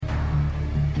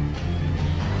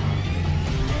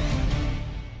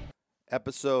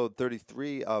Episode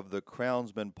 33 of the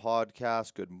Crownsman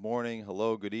podcast. Good morning,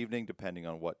 hello, good evening, depending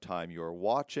on what time you're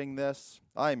watching this.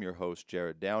 I am your host,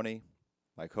 Jared Downey.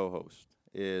 My co-host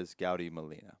is Gowdy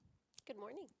Molina. Good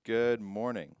morning. Good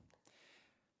morning.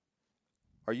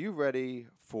 Are you ready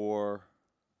for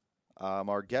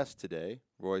our guest today,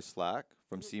 Roy Slack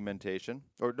from Cementation?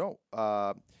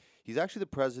 He's actually the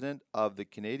president of the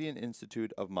Canadian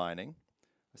Institute of Mining,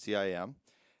 CIM.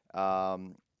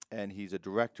 And he's a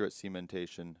director at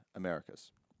Cementation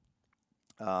Americas.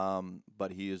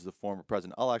 But he is the former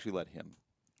president. I'll let him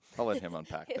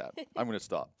unpack that. I'm going to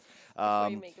stop. Before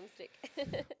you make a mistake.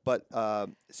 But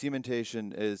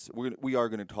Cementation is, we are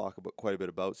going to talk about quite a bit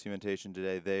about Cementation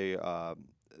today. They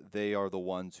are the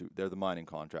ones they're the mining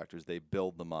contractors. They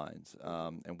build the mines.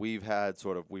 And we've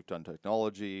done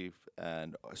technology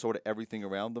and sort of everything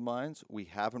around the mines. We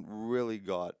haven't really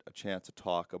got a chance to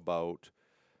talk about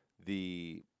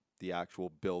the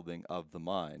actual building of the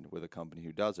mine with a company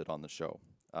who does it on the show,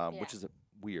 which is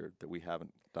weird that we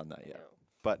haven't done that yet.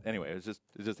 But anyway,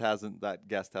 that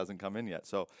guest hasn't come in yet.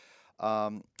 So,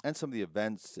 and some of the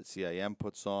events that CIM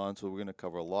puts on. So we're going to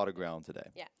cover a lot of ground today.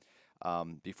 Yeah.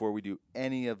 Before we do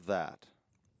any of that,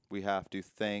 we have to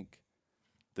thank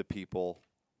the people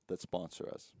that sponsor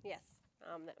us. Yes,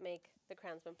 that make the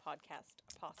Crownsman podcast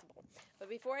possible. But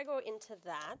before I go into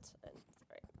that,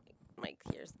 sorry, Mike,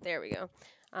 there we go.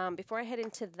 Before I head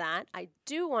into that, I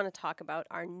do want to talk about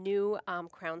our new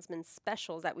Crownsman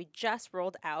specials that we just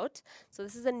rolled out. So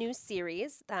this is a new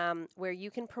series where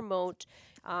you can promote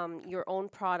your own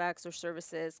products or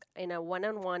services in a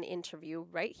one-on-one interview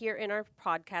right here in our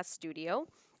podcast studio.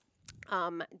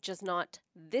 Just not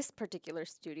this particular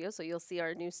studio. So you'll see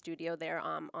our new studio there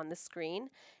on the screen.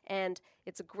 And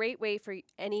it's a great way for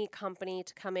any company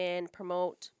to come in,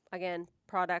 promote, again,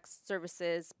 products,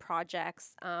 services,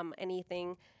 projects,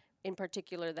 anything in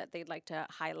particular that they'd like to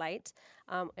highlight.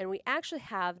 And we actually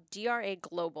have DRA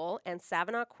Global and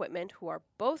Savannah Equipment, who are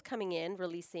both coming in,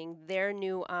 releasing their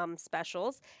new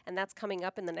specials, and that's coming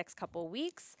up in the next couple of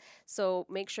weeks. So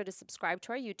make sure to subscribe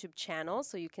to our YouTube channel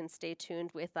so you can stay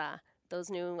tuned with those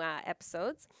new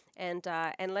episodes, and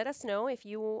let us know if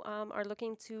you are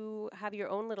looking to have your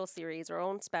own little series or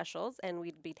own specials, and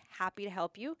we'd be happy to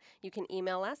help you. You can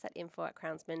email us at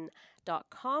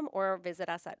info@crownsman.com or visit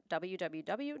us at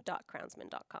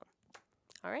www.crownsman.com.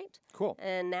 All right. Cool.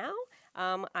 And now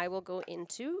I will go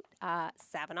into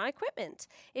Savannah Equipment.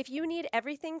 If you need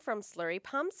everything from slurry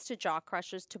pumps to jaw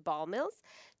crushers to ball mills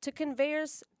to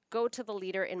conveyors, go to the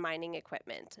leader in mining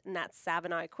equipment, and that's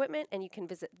Savannah Equipment, and you can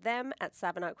visit them at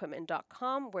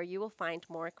savannahequipment.com, where you will find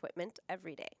more equipment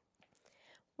every day.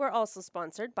 We're also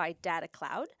sponsored by Data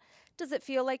Cloud. Does it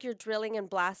feel like you're drilling and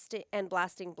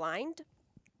blasting blind?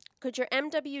 Could your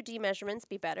MWD measurements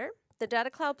be better? The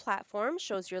Data Cloud platform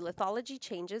shows your lithology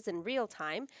changes in real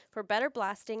time for better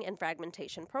blasting and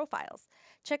fragmentation profiles.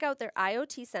 Check out their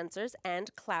IoT sensors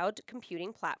and cloud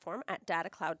computing platform at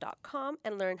datacloud.com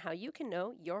and learn how you can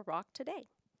know your rock today.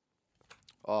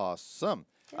 Awesome.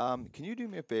 Yeah. Can you do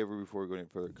me a favor before we go any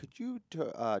further? Could you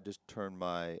just turn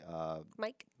my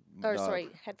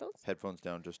headphones? Headphones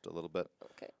down just a little bit.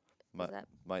 Okay.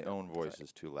 My own voice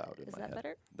is too loud in my head. Is that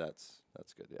better? That's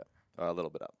good. Yeah, a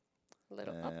little bit up. A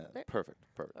little up there? Perfect.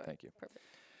 Right, thank you. Perfect.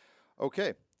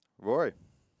 Okay, Rory,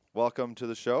 welcome to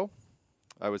the show.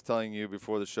 I was telling you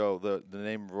before the show, the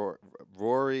name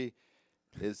Rory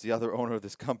is the other owner of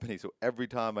this company, so every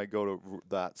time I go to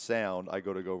that sound, I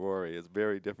go Rory. It's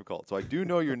very difficult. So I do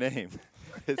know your name.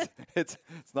 It's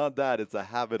not that. It's a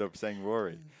habit of saying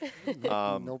Rory.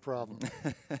 No problem.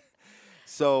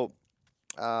 So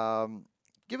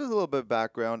give us a little bit of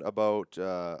background about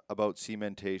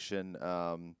Cementation.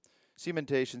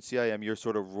 Cementation, CIM, your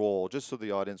sort of role, just so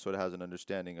the audience sort of has an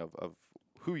understanding of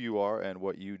who you are and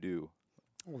what you do.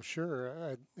 Well,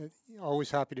 sure.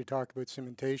 Always happy to talk about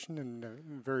Cementation, and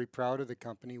very proud of the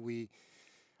company. We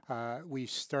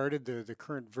started the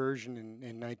current version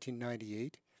in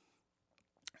 1998,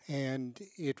 and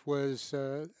it was,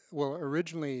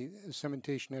 originally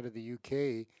Cementation out of the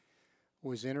UK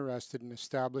was interested in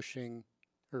establishing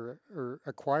or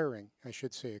acquiring, I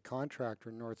should say, a contractor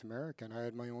in North America. And I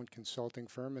had my own consulting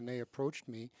firm, and they approached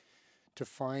me to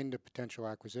find a potential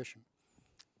acquisition.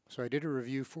 So I did a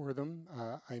review for them.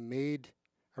 I made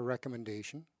a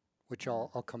recommendation, which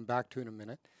I'll come back to in a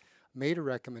minute. Made a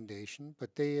recommendation,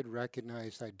 but they had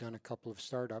recognized I'd done a couple of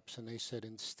startups, and they said,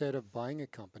 instead of buying a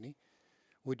company,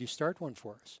 would you start one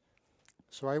for us?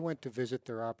 So I went to visit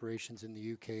their operations in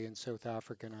the UK and South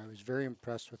Africa, and I was very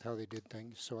impressed with how they did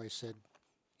things. So I said,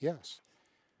 yes.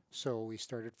 So we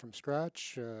started from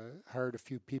scratch, hired a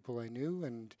few people I knew,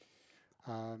 and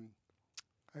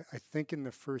I think in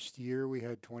the first year we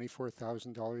had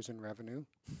 $24,000 in revenue.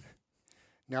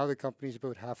 Now the company's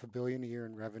about $500 million a year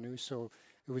in revenue, so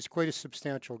it was quite a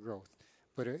substantial growth.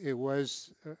 But it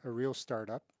was a real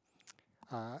startup.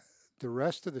 The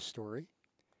rest of the story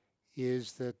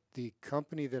is that the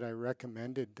company that I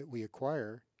recommended that we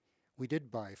acquire, we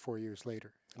did buy 4 years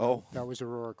later. Oh. That was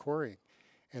Aurora Quarrying.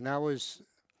 And that was,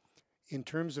 in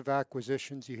terms of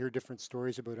acquisitions, you hear different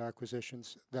stories about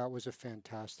acquisitions. That was a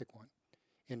fantastic one.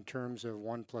 In terms of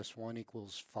 1 + 1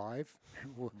 = 5,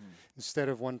 instead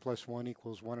of 1 + 1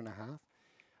 =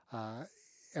 1.5.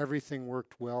 Everything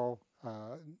worked well.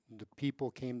 The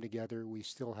people came together. We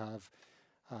still have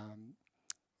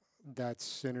that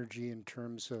synergy in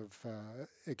terms of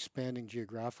expanding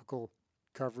geographical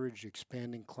coverage,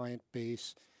 expanding client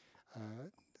base,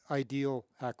 ideal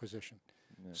acquisition.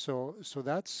 Yeah. So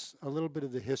that's a little bit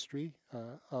of the history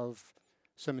of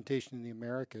cementation in the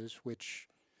Americas, which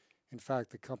in fact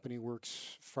the company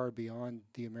works far beyond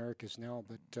the Americas now.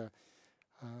 But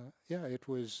yeah, it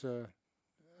was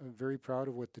very proud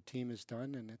of what the team has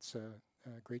done, and it's a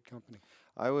great company.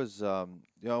 I was, I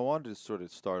wanted to sort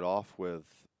of start off with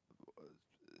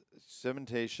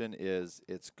cementation.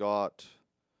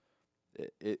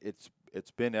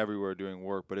 It's been everywhere doing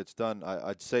work, but it's done.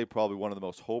 I'd say probably one of the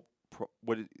most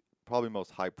probably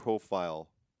most high profile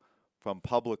from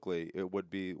publicly. It would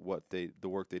be the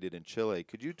work they did in Chile.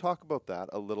 Could you talk about that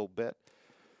a little bit?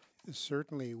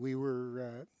 Certainly, we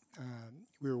were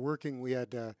working. We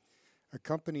had a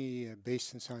company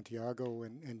based in Santiago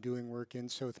and doing work in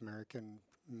South America and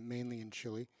mainly in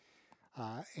Chile,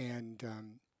 and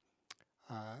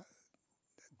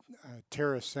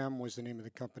Terra Sem was the name of the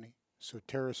company. So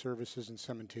Terra Services and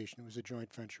Cementation. It was a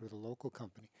joint venture with a local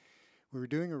company. We were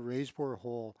doing a raise bore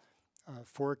hole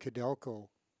for Codelco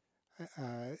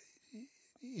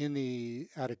in the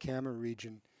Atacama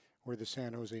region where the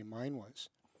San Jose mine was.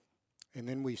 And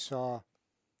then we saw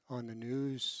on the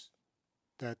news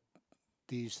that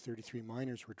these 33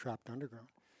 miners were trapped underground.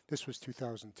 This was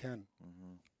 2010.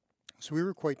 Mm-hmm. So we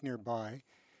were quite nearby.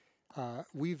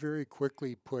 We very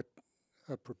quickly put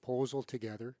a proposal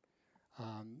together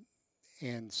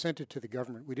and sent it to the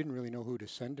government. We didn't really know who to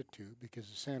send it to because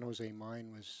the San Jose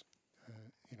mine was,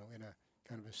 in a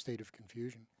kind of a state of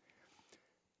confusion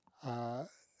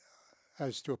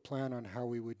as to a plan on how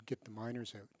we would get the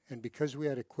miners out. And because we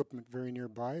had equipment very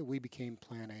nearby, we became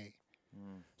Plan A.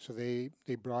 Mm. So they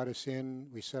brought us in.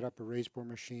 We set up a raise bore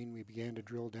machine. We began to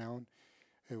drill down.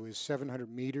 It was 700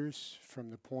 meters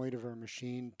from the point of our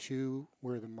machine to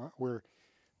where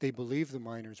they believed the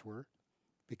miners were.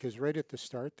 Because right at the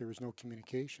start, there was no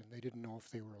communication. They didn't know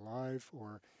if they were alive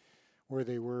or where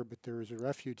they were, but there was a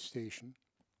refuge station.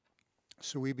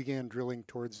 So we began drilling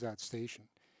towards that station.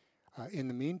 In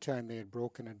the meantime, they had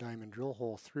broken a diamond drill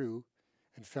hole through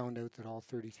and found out that all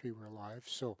 33 were alive.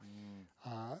 So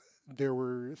there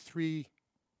were 3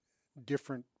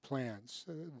 different plans.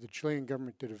 The Chilean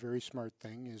government did a very smart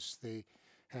thing, is they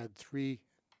had 3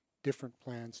 different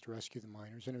plans to rescue the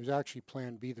miners, and it was actually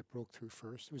Plan B that broke through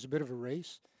first. It was a bit of a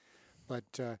race,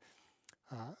 but a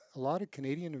lot of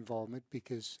Canadian involvement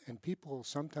and people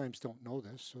sometimes don't know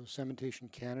this. So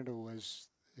Cementation Canada was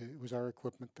our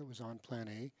equipment that was on Plan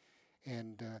A,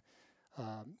 and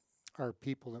our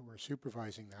people that were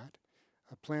supervising that.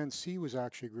 Plan C was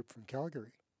actually a group from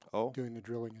Calgary doing the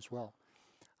drilling as well.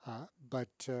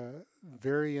 But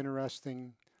very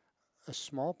interesting, a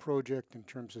small project in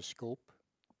terms of scope,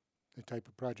 the type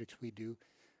of projects we do,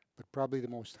 but probably the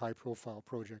most high-profile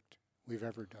project we've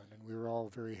ever done. And we were all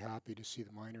very happy to see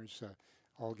the miners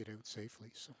all get out safely.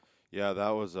 So yeah,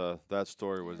 that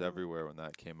story was everywhere when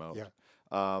that came out. Yeah.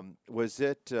 Was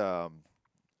it?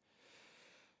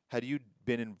 Had you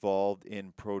been involved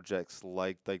in projects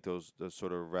like those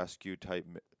sort of rescue type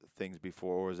things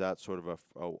before, or was that sort of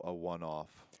a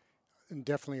one-off? And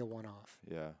definitely a one-off.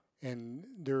 Yeah. And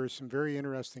there are some very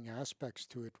interesting aspects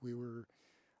to it. We were.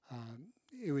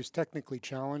 It was technically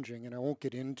challenging, and I won't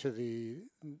get into the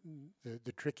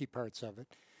tricky parts of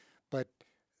it, but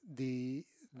the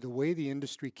way the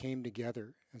industry came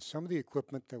together, and some of the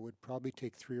equipment that would probably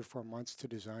take 3 or 4 months to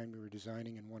design, we were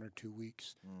designing in 1 or 2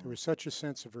 weeks. There was such a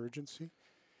sense of urgency,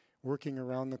 working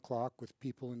around the clock with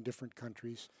people in different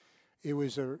countries. It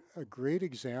was a great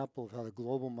example of how the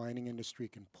global mining industry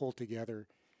can pull together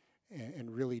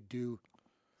and really do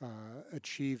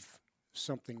achieve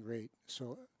something great.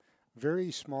 So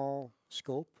very small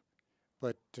scope,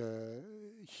 but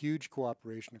huge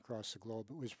cooperation across the globe.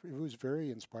 It was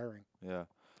very inspiring. Yeah.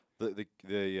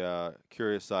 The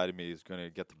curious side of me is going to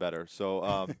get the better.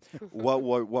 So, what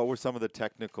were some of the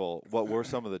technical?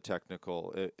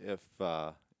 If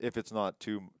if it's not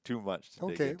too much to dig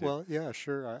Okay, into. well, yeah,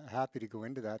 sure. Happy to go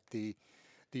into that. The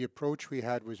approach we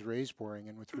had was raise boring,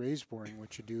 and with raise boring,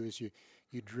 what you do is you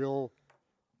drill,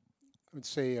 let's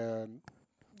say, a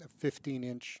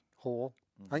 15-inch hole.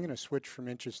 I'm going to switch from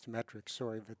inches to metric.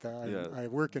 Sorry, but Yeah. I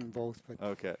work in both. But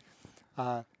Okay.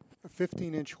 a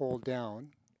 15-inch hole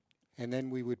down, and then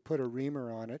we would put a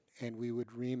reamer on it, and we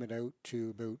would ream it out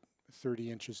to about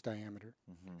 30 inches diameter,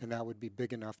 and that would be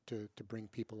big enough to bring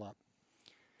people up.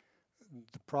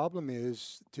 The problem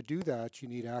is, to do that, you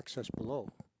need access below.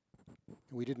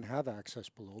 We didn't have access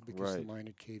below because the Right. mine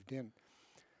had caved in.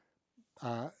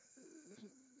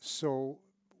 So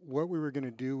what we were going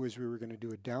to do was we were going to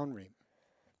do a down ream,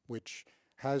 which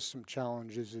has some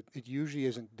challenges. It usually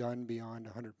isn't done beyond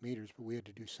 100 meters, but we had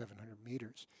to do 700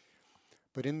 meters.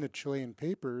 But in the Chilean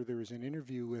paper, there was an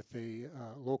interview with a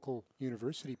local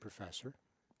university professor,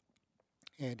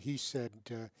 and he said,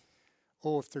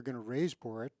 oh, if they're going to raise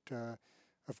bore it,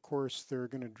 of course they're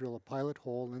going to drill a pilot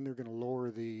hole, and then they're going to lower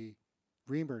the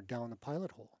reamer down the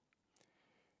pilot hole.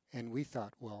 And we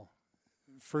thought, well,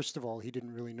 first of all, he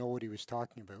didn't really know what he was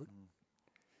talking about.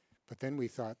 But then we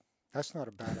thought, that's not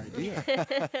a bad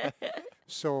idea.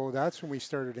 So that's when we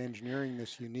started engineering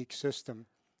this unique system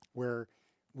where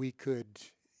we could,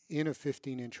 in a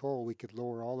 15-inch hole, we could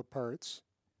lower all the parts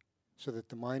so that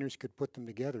the miners could put them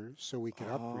together so we could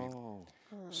upream. Oh.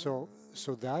 So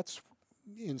that's,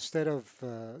 instead of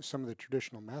some of the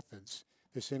traditional methods,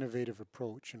 this innovative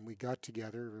approach, and we got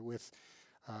together with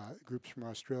groups from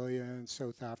Australia and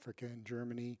South Africa and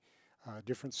Germany,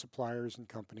 different suppliers and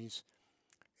companies,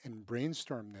 and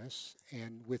brainstormed this.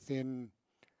 And within,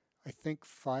 I think,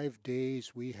 5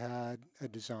 days, we had a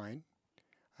design,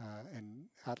 and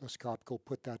Atlas Copco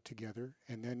put that together.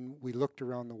 And then we looked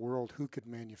around the world who could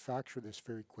manufacture this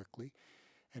very quickly,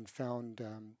 and found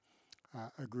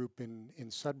a group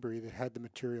in Sudbury that had the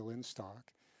material in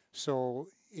stock. So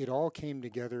it all came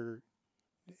together.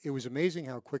 It was amazing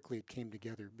how quickly it came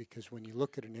together, because when you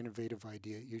look at an innovative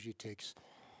idea, it usually takes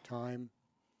time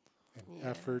and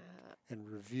effort and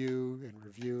review and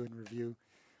review and review.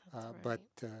 But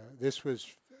this was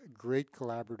a great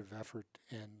collaborative effort,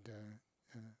 and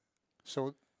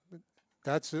so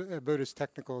that's about as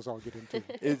technical as I'll get into.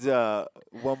 Is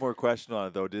one more question on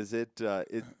it though? Does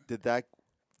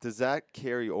that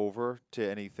carry over to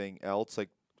anything else?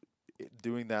 Like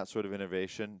doing that sort of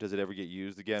innovation, does it ever get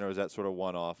used again, or is that sort of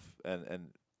one-off, and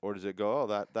or does it go, oh,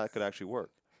 that could actually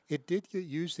work? It did get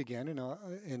used again,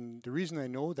 and the reason I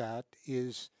know that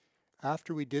is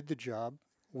after we did the job,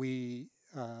 we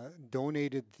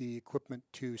donated the equipment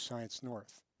to Science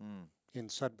North in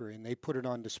Sudbury, and they put it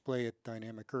on display at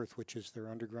Dynamic Earth, which is their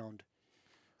underground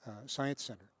science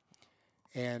center.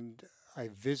 And I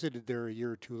visited there a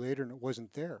year or two later, and it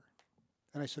wasn't there.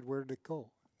 And I said, where did it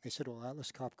go? They said, well,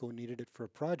 Atlas Copco needed it for a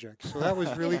project. So that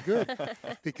was really good,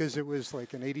 because it was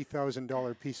like an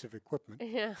 $80,000 piece of equipment,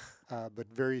 but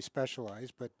very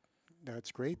specialized. But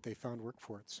that's great. They found work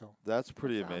for it. So that's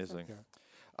pretty That's awesome. amazing.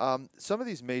 Yeah. Some of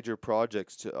these major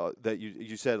projects that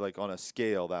you said, like on a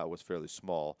scale that was fairly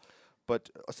small,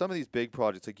 but some of these big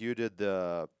projects, like you did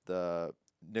the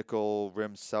Nickel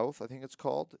Rim South, I think it's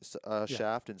called,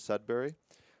 shaft in Sudbury.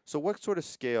 So what sort of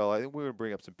scale? I think we're going to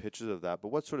bring up some pictures of that, but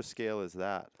what sort of scale is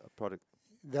that a product?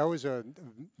 That was a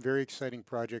very exciting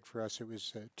project for us. It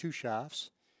was 2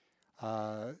 shafts.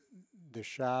 The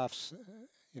shafts,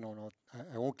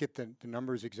 I won't get the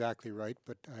numbers exactly right,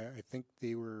 but I think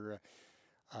they were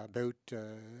about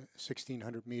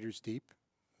 1,600 meters deep,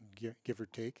 give or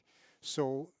take.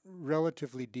 So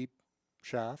relatively deep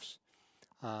shafts.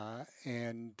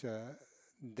 And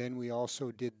then we also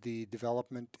did the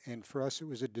development, and for us it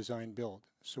was a design build.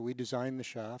 So we designed the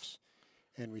shafts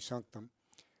and we sunk them.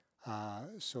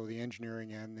 So the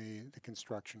engineering and the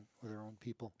construction with our own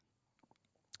people.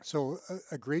 So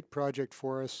a great project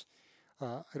for us.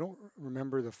 I don't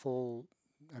remember the full,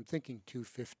 I'm thinking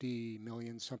 250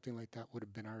 million, something like that would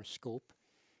have been our scope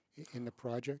in the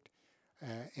project.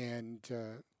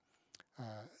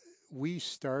 We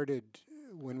started,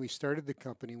 when we started the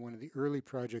company, one of the early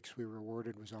projects we were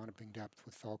awarded was Onaping Depth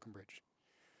with Falconbridge.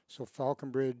 So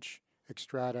Falconbridge,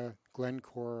 Xstrata,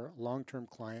 Glencore, long-term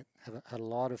client, had a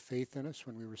lot of faith in us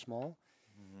when we were small,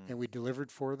 and we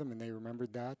delivered for them, and they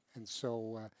remembered that. And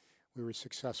so we were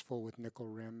successful with Nickel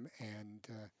Rim, and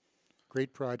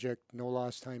great project, no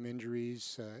lost time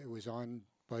injuries. It was on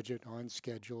budget, on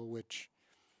schedule, which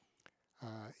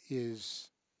is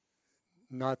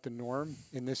not the norm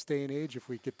in this day and age. If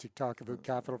we get to talk about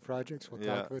capital projects, we'll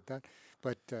talk about that.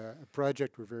 But a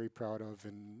project we're very proud of,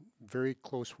 and very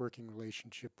close working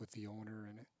relationship with the owner,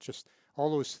 and it just all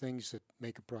those things that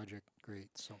make a project great.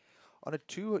 So On a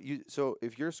so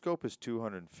if your scope is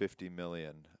 250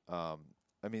 million, I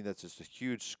mean that's just a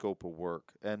huge scope of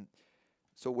work. And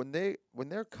so when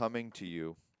they're coming to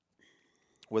you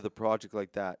with a project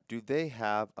like that, do they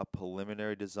have a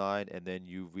preliminary design and then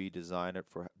you redesign it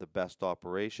for the best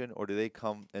operation, or do they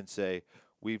come and say,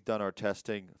 "We've done our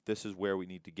testing. This is where we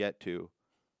need to get to.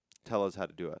 Tell us how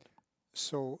to do it."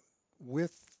 So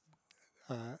with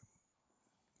uh,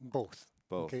 both,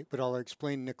 Both. okay, but I'll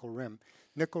explain nickel rim.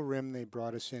 Nickel rim, they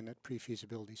brought us in at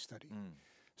pre-feasibility study. Mm.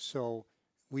 So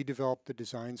we developed the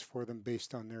designs for them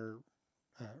based on their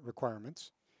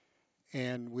requirements,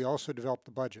 and we also developed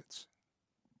the budgets.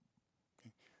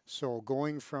 Okay. So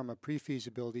going from a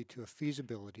pre-feasibility to a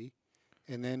feasibility,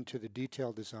 and then to the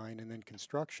detailed design, and then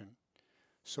construction.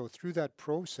 So through that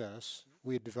process,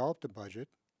 we had developed a budget,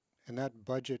 and that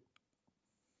budget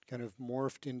kind of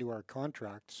morphed into our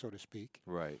contract, so to speak.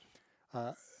 Right.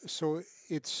 So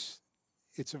it's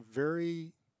a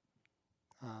very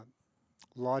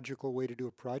logical way to do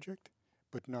a project,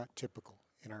 but not typical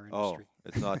in our industry. Oh,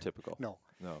 it's not typical. No,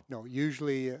 No. no.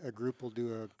 Usually a group will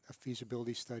do a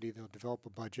feasibility study, they'll develop a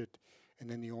budget, and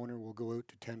then the owner will go out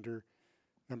to tender,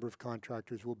 number of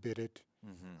contractors will bid it.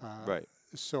 Mm-hmm. Right.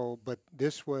 So, but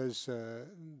this was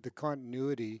the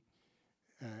continuity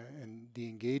and the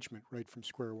engagement right from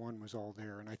square one was all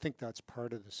there, and I think that's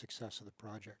part of the success of the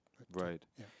project. But, Right.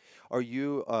 yeah. Are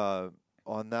you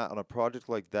on a project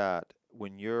like that,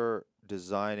 when you're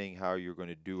designing how you're going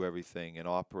to do everything and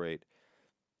operate,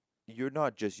 you're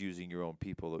not just using your own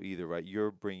people though either, right?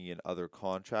 You're bringing in other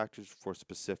contractors for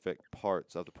specific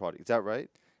parts of the project. Is that right?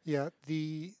 Yeah,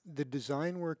 the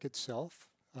design work itself,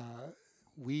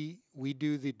 we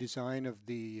do the design of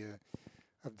the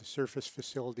surface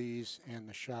facilities and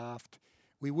the shaft.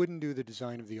 We wouldn't do the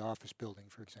design of the office building,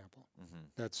 for example. Mm-hmm.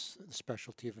 That's the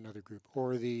specialty of another group,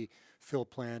 or the fill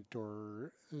plant,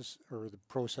 or the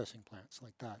processing plants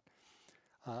like that.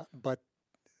 But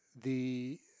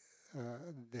the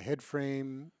head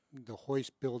frame, the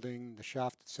hoist building, the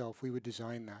shaft itself, we would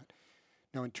design that.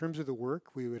 Now, in terms of the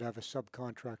work, we would have a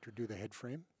subcontractor do the head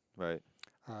frame. Right.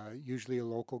 Usually a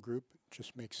local group,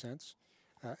 just makes sense.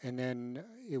 And then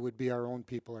it would be our own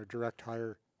people, our direct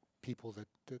hire people that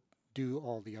do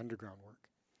all the underground work.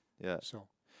 Yeah. So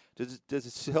Does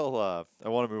it still? I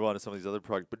want to move on to some of these other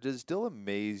projects, but does it still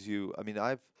amaze you? I mean,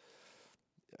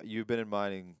 you've been in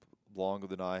mining longer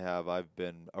than I have. I've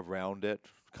been around it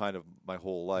kind of my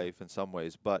whole life in some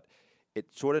ways, but it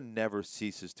sort of never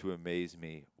ceases to amaze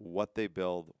me what they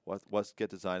build, what's get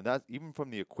designed. And that even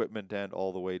from the equipment end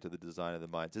all the way to the design of the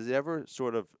mines. Does it ever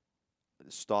sort of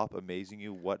stop amazing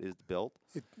you what is built?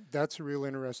 That's a real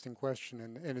interesting question,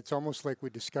 and it's almost like we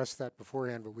discussed that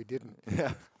beforehand, but we didn't.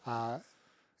 Yeah.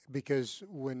 Because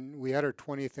when we had our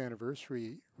 20th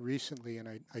anniversary recently, and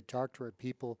I talked to our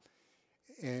people,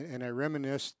 and I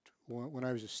reminisced when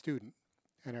I was a student,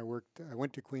 and I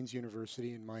went to Queen's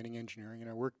University in mining engineering, and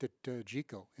I worked at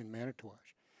GECO in Manitowoc,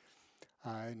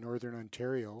 in Northern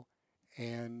Ontario,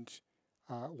 and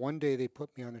one day they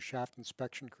put me on the shaft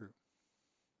inspection crew.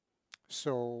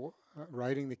 So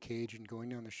riding the cage and going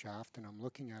down the shaft, and I'm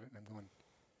looking at it and I'm going,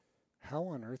 how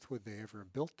on earth would they ever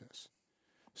have built this?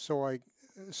 So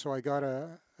I got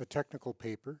a technical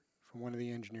paper from one of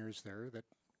the engineers there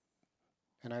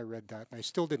and I read that, and I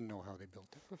still didn't know how they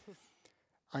built it.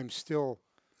 I'm still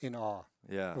in awe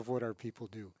of what our people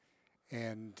do.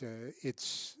 And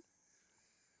it's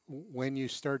when you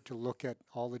start to look at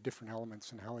all the different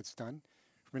elements and how it's done,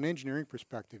 from an engineering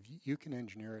perspective, you can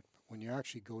engineer it, but when you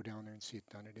actually go down there and see it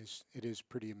done, it is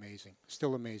pretty amazing.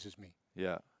 Still amazes me.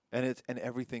 Yeah. And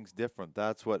everything's different.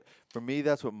 That's what, for me,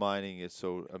 that's what mining is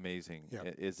so amazing.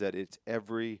 Yeah. Is that it's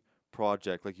every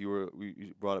project. Like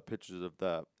you brought up pictures of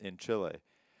that in Chile,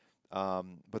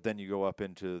 but then you go up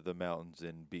into the mountains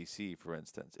in BC, for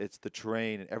instance. It's the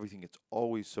terrain and everything. It's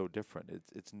always so different.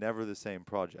 It's never the same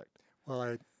project.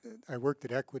 Well, I worked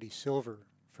at Equity Silver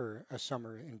for a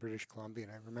summer in British Columbia,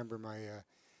 and I remember my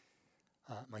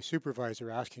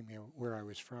supervisor asking me where I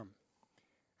was from,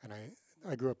 and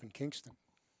I grew up in Kingston.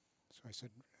 So I said,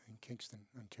 in Kingston,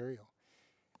 Ontario.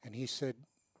 And he said,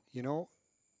 you know,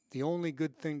 the only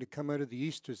good thing to come out of the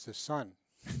east is the sun.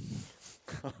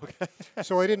 Okay.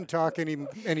 So I didn't talk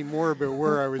any more about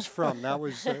where I was from. That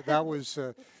was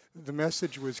the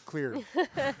message was clear.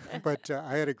 But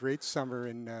I had a great summer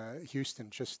in Houston,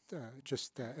 just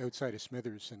outside of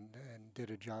Smithers, and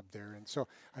did a job there. And so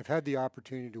I've had the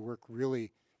opportunity to work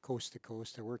really coast to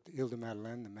coast. I worked at Ile de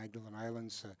Madeleine, the Magdalen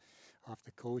Islands, off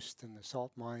the coast, and the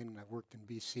salt mine, and I've worked in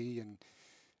BC, and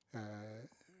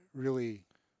really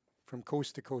from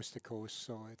coast to coast to coast.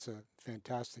 So it's a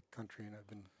fantastic country, and I've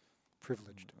been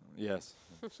privileged. Yes.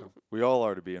 So We all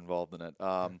are to be involved in it.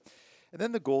 And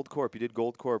then the Gold Corp, you did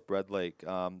Gold Corp Red Lake.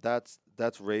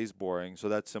 That's raised boring, so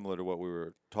that's similar to what we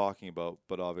were talking about,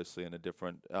 but obviously in a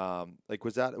different. Like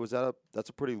that's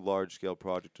a pretty large scale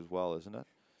project as well, isn't it?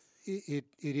 it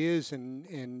is,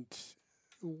 and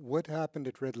what happened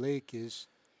at Red Lake is,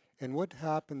 and what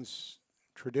happens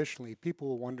traditionally, people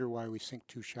will wonder why we sink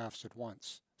two shafts at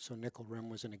once. So Nickel Rim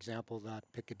was an example of that.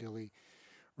 Piccadilly,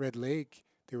 Red Lake,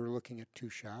 they were looking at two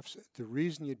shafts. The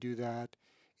reason you do that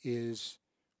is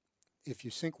if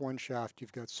you sink one shaft,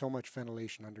 you've got so much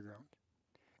ventilation underground,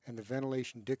 and the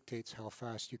ventilation dictates how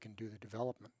fast you can do the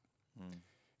development. Mm.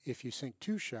 If you sink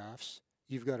two shafts,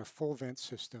 you've got a full vent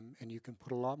system, and you can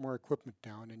put a lot more equipment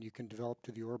down, and you can develop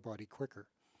to the ore body quicker.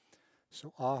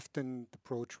 So often the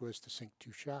approach was to sink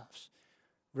two shafts.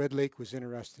 Red Lake was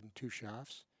interested in two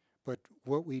shafts, but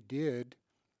what we did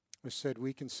was said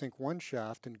we can sink one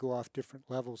shaft and go off different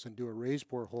levels and do a raise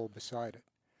bore hole beside it.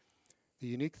 The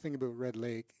unique thing about Red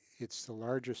Lake, it's the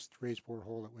largest raise bore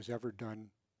hole that was ever done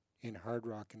in hard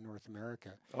rock in North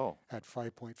America Oh, at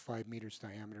 5.5 meters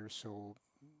diameter. So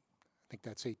I think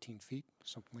that's 18 feet,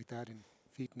 something like that in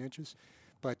feet and inches.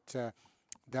 But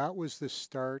that was the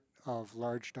start of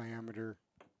large diameter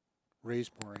raise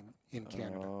boring in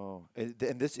Canada. oh, and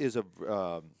this is a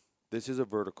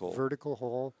vertical. Vertical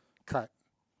hole cut.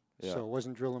 Yeah. So it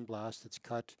wasn't drill and blast, it's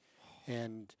cut.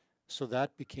 And so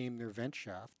that became their vent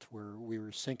shaft where we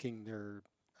were sinking their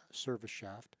service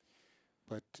shaft.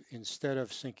 But instead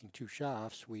of sinking two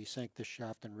shafts, we sank the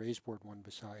shaft and raise bored one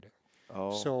beside it.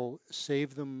 Oh, So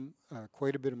saved them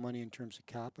quite a bit of money in terms of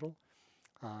capital.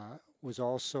 Was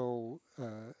also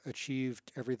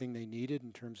achieved everything they needed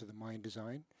in terms of the mine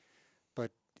design.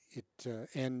 But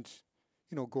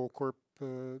Goldcorp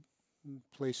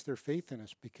placed their faith in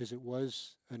us because it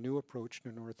was a new approach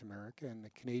to North America, and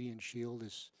the Canadian Shield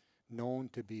is known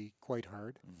to be quite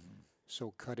hard. mhm.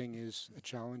 So cutting is a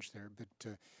challenge there.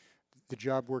 But the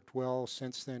job worked well.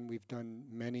 Since then, we've done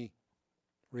many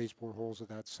raise bore holes of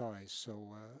that size.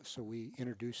 So we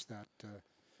introduced that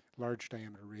large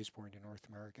diameter raise bore into North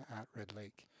America at Red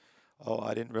Lake. Oh,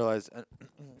 I didn't realize.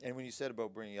 And when you said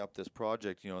about bringing up this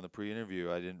project, in the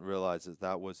pre-interview, I didn't realize that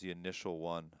that was the initial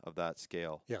one of that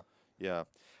scale. Yeah. Yeah.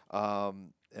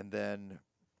 And then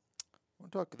I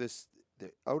want to talk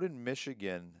out in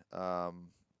Michigan.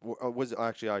 Was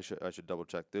actually I should double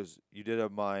check. You did a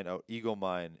mine, Eagle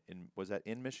Mine was that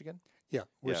in Michigan? Yeah,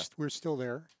 we're, Yeah. we're still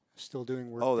there, still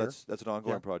doing work Oh, there. that's an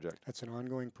ongoing Yeah. project. That's an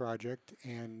ongoing project,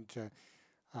 and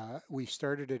we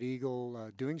started at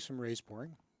Eagle doing some raise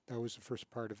boring. That was the first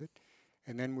part of it,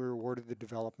 and then we were awarded the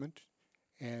development,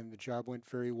 and the job went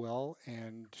very well,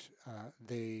 and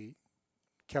they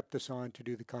kept us on to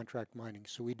do the contract mining.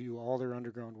 So we do all their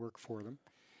underground work for them.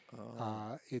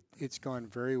 Oh. It's gone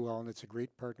very well, and it's a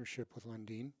great partnership with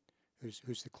Lundin,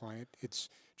 who's the client. It's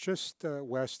just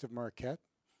west of Marquette,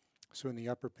 so in the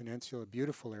Upper Peninsula, a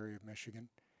beautiful area of Michigan,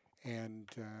 and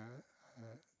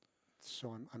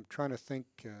so I'm trying to think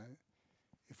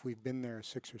if we've been there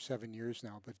 6 or 7 years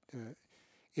now, but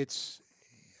it's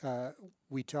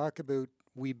we talk about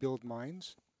we build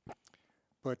mines,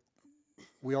 but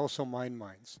we also mine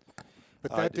mines.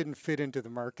 But that didn't fit into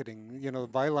the marketing. The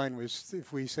byline was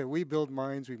if we said we build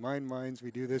mines, we mine mines,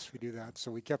 we do this, we do that. So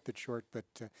we kept it short, but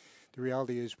the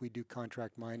reality is we do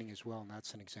contract mining as well, and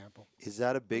that's an example. Is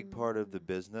that a big part of the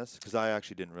business? Because I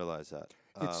actually didn't realize that.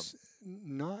 It's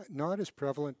not as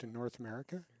prevalent in North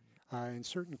America. In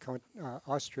certain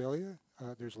Australia,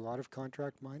 there's a lot of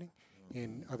contract mining.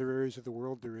 In other areas of the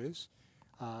world, there is.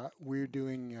 We're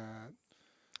doing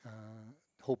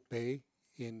Hope Bay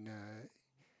in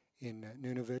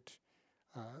Nunavut.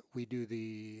 We do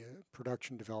the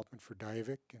production development for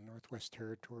Diavik in Northwest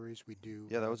Territories. We do.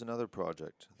 Yeah, that was another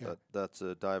project. Yeah. That's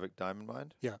a Diavik Diamond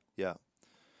Mine. Yeah. Yeah.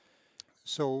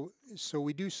 So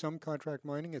we do some contract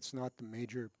mining. It's not the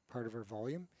major part of our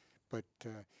volume, but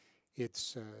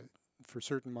it's for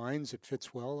certain mines it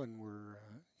fits well, and we're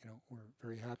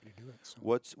very happy to do it. So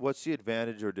What's the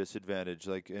advantage or disadvantage?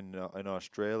 Like in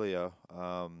Australia,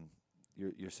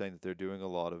 you're saying that they're doing a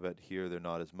lot of it. Here, they're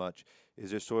not as much.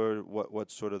 Is there sort of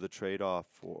what's sort of the trade-off?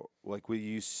 For like, will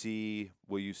you see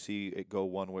it go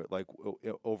one way? Like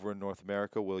over in North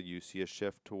America, will you see a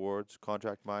shift towards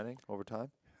contract mining over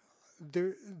time?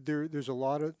 there's a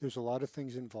lot of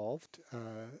things involved.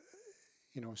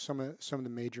 Some of the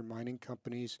major mining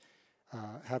companies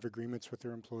have agreements with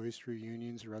their employees through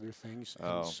unions or other things,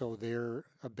 and so they're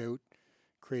about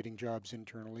creating jobs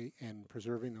internally and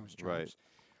preserving those jobs.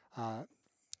 Right.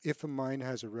 If a mine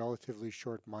has a relatively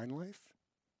short mine life,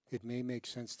 it may make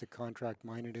sense to contract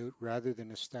mine it out rather than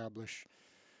establish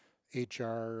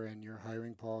HR and your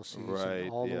hiring policies Right,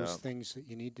 and all yeah. those things that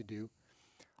you need to do.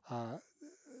 Uh,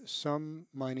 some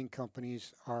mining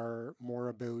companies are more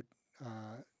about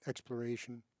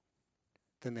exploration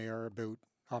than they are about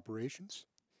operations.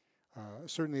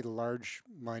 Certainly the large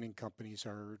mining companies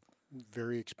are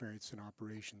very experienced in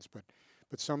operations, but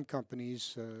some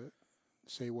companies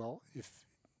say, well,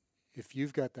 if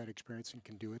you've got that experience and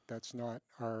can do it, that's not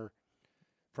our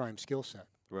prime skill set.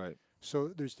 Right. So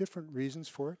there's different reasons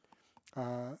for it.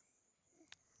 Uh,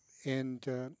 and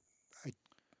I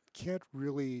can't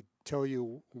really tell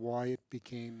you why it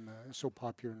became so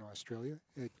popular in Australia.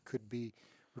 It could be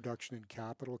reduction in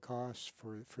capital costs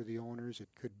for the owners. It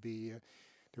could be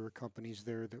there were companies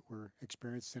there that were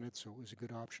experienced in it, so it was a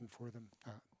good option for them.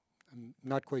 I'm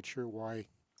not quite sure why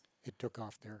it took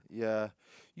off there. Yeah,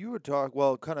 you were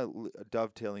well, kind of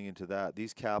dovetailing into that.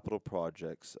 These capital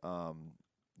projects,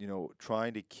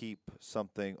 trying to keep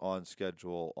something on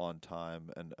schedule, on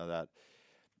time, and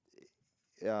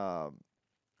um,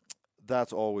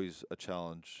 that's always a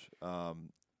challenge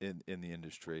in the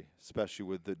industry, especially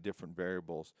with the different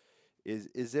variables.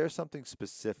 Is there something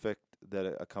specific that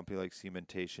a company like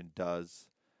Cementation does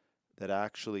that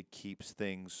actually keeps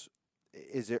things?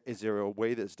 Is there a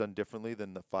way that's done differently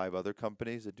than the 5 other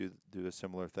companies that do a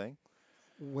similar thing?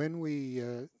 When we,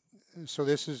 so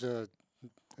this is a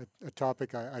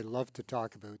topic I love to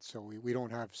talk about, so we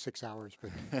don't have 6 hours,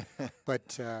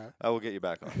 but I will get you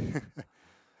back on.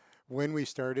 when we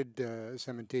started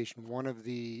cementation, one of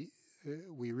we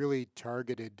really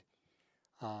targeted,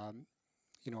 a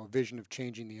vision of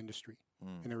changing the industry.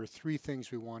 Mm. And there were 3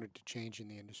 things we wanted to change in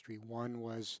the industry. One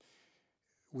was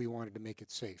we wanted to make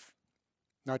it safe,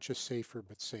 not just safer,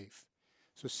 but safe.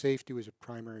 So safety was a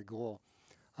primary goal.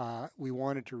 We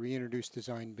wanted to reintroduce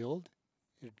design build.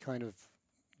 It kind of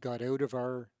got out of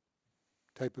our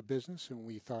type of business, and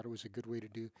we thought it was a good way to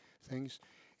do things.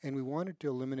 And we wanted to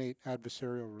eliminate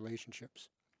adversarial relationships.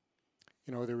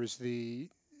 There was you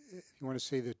want to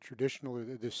say the traditional, or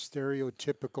the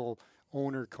stereotypical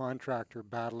owner-contractor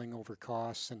battling over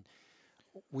costs, and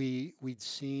we'd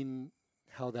seen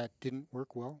how that didn't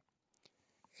work well.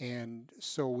 And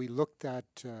so we looked at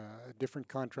different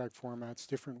contract formats,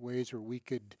 different ways where we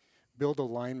could build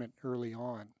alignment early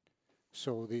on.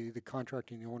 So the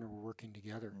contractor and the owner were working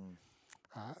together.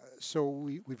 So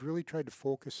we've really tried to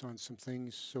focus on some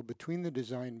things. So between the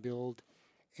design build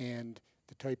and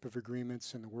the type of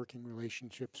agreements and the working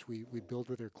relationships we build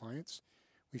with our clients,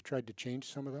 we've tried to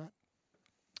change some of that.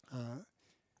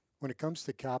 When it comes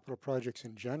to capital projects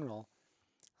in general,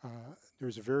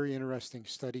 there's a very interesting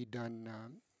study done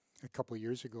a couple of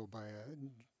years ago by a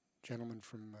gentleman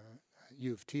from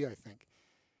U of T, I think.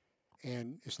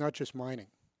 And it's not just mining.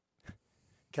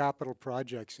 Capital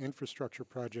projects, infrastructure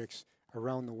projects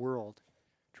around the world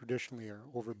traditionally are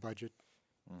over budget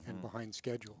and behind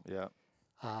schedule. Yeah.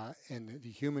 And the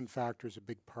human factor is a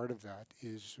big part of that.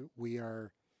 Is we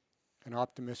are an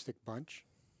optimistic bunch.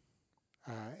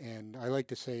 And I like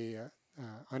to say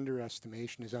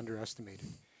underestimation is underestimated.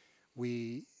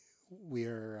 We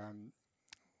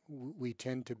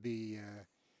tend to be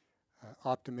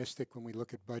optimistic when we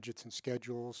look at budgets and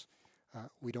schedules.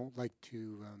 We don't like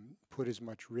to put as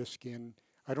much risk in.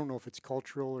 I don't know if it's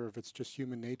cultural or if it's just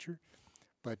human nature,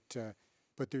 but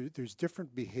there's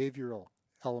different behavioral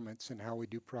elements in how we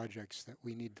do projects that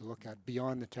we need to look at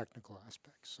beyond the technical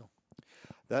aspects. So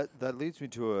That leads me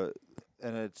to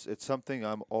and it's something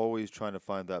I'm always trying to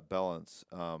find that balance.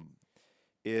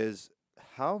 Is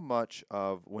how much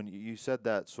of when you said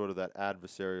that sort of that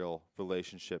adversarial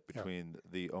relationship between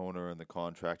the owner and the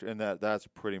contractor, and that's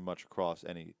pretty much across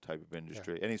any type of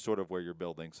industry, any sort of where you're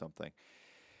building something.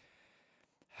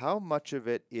 How much of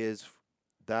it is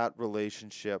that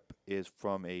relationship is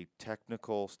from a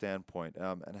technical standpoint,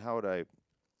 and how would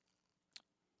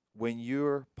when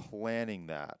you're planning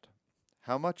that,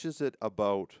 how much is it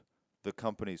about the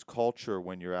company's culture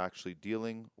when you're actually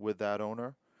dealing with that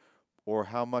owner? Or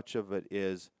how much of it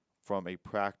is from a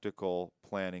practical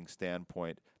planning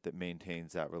standpoint that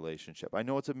maintains that relationship? I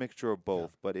know it's a mixture of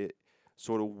both, but it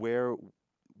sort of where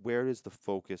is the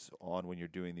focus on when you're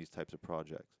doing these types of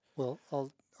projects? Well,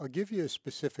 I'll give you a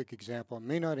specific example. I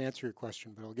may not answer your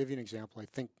question, but I'll give you an example I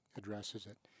think addresses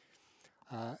it.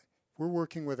 We're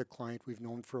working with a client we've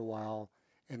known for a while,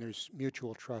 and there's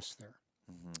mutual trust there.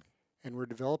 Mm-hmm. And we're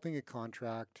developing a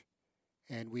contract,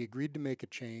 and we agreed to make a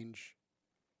change,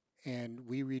 and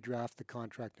we redraft the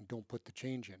contract and don't put the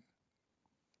change in.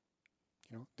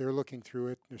 They're looking through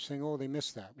it, and they're saying, oh, they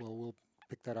missed that. Well, we'll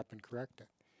pick that up and correct it.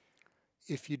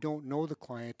 If you don't know the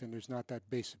client and there's not that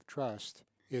base of trust,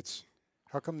 it's,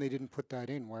 how come they didn't put that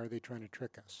in? Why are they trying to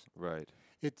trick us? Right.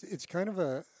 It's kind of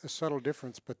a subtle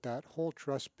difference, but that whole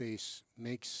trust base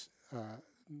makes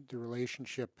the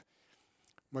relationship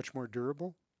much more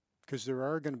durable because there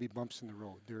are going to be bumps in the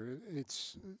road.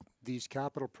 It's these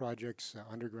capital projects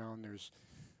underground. There's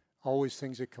always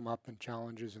things that come up and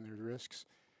challenges and there's risks,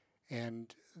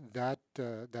 and that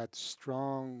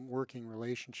strong working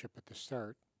relationship at the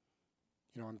start.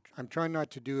 I'm trying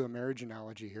not to do a marriage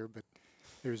analogy here, but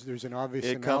there's an obvious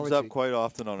It analogy. comes up quite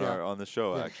often on Yeah. on the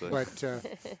show, Yeah, actually.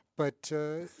 but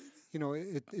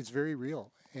it's very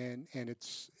real, and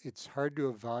it's hard to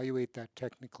evaluate that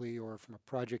technically or from a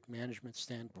project management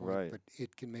standpoint. Right. But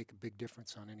it can make a big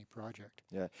difference on any project.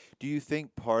 Yeah. Do you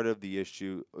think part of the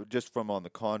issue, just from on the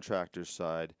contractor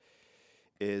side,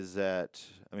 is that,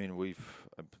 I mean,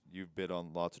 you've bid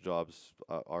on lots of jobs.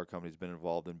 Our company's been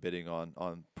involved in bidding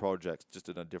on projects just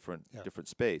in a different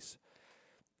space.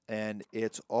 And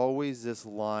it's always this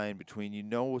line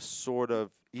between, sort of,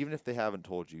 even if they haven't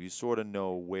told you, you sort of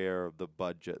know where the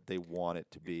budget they want it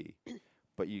to be,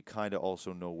 but you kind of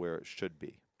also know where it should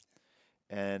be.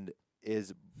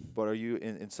 But are you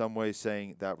in some ways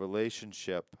saying that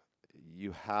relationship,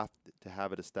 you have to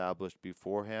have it established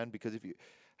beforehand? Because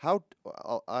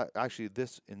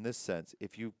in this sense,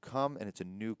 if you come and it's a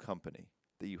new company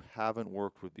that you haven't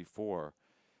worked with before,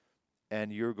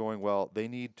 and you're going, well, they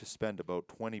need to spend about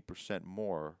 20%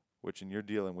 more, which when you're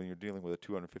dealing with a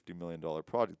 $250 million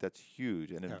project, that's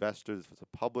huge. And investors, if it's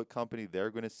a public company, they're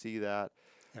going to see that.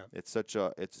 Yeah.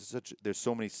 There's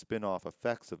so many spin-off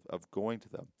effects of going to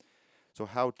them. So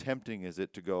how tempting is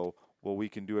it to go, well, we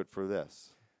can do it for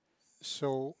this?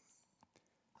 So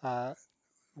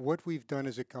what we've done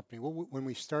as a company, when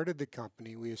we started the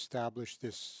company, we established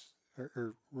this,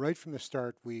 or right from the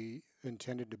start, we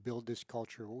intended to build this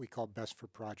culture, what we call best for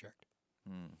project.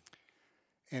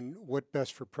 And what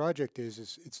best for project is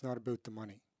it's not about the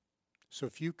money. So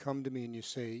if you come to me and you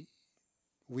say,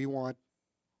 we want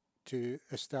to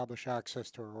establish access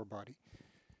to our ore body,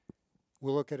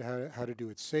 we'll look at how to do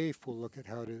it safe. We'll look at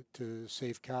how to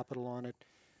save capital on it.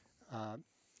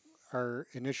 Our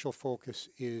initial focus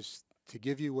is to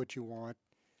give you what you want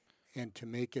and to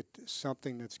make it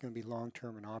something that's going to be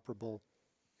long-term and operable.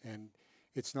 And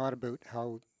it's not about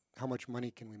how much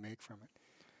money can we make from it.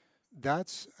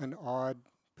 That's an odd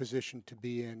position to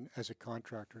be in as a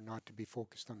contractor, not to be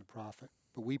focused on the profit.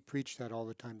 But we preach that all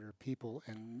the time to our people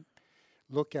and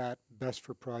look at best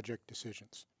for project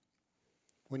decisions.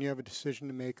 When you have a decision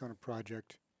to make on a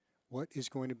project, what is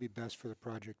going to be best for the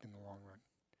project in the long run?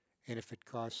 And if it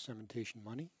costs cementation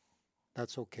money,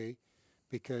 that's okay,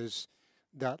 because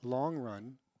that long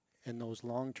run and those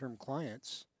long-term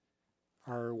clients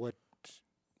are what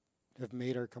have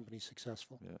made our company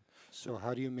successful. Yeah. So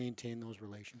how do you maintain those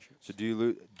relationships? So do you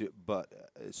lose?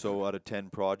 So out of 10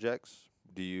 projects,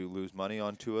 do you lose money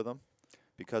on 2 of them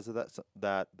because of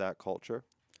that culture?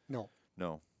 No.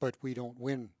 No. But we don't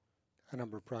win a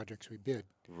number of projects we bid.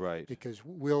 Right. Because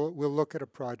we'll look at a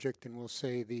project and we'll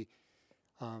say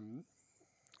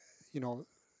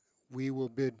we will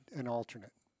bid an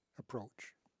alternate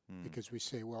approach because we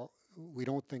say, well, we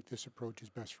don't think this approach is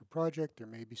best for project. There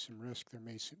may be some risk. There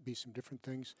may be some different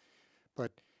things.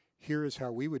 But here is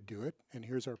how we would do it, and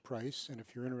here's our price, and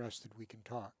if you're interested, we can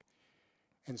talk.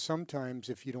 And sometimes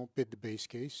if you don't bid the base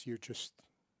case, you're just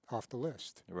off the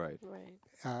list. Right.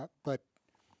 Right. But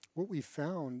what we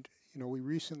found, we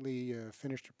recently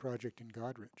finished a project in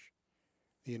Godrich.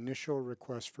 The initial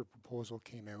request for proposal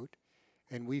came out,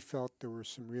 and we felt there were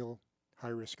some real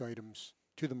high-risk items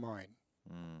to the mine.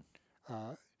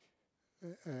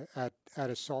 At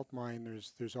a salt mine,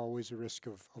 there's always a risk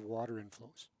of water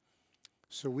inflows.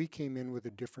 So we came in with a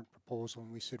different proposal,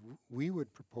 and we said we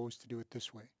would propose to do it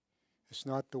this way. It's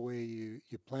not the way you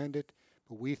planned it,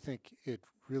 but we think it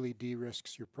really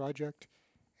de-risks your project,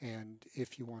 and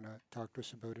if you want to talk to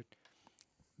us about it.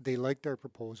 They liked our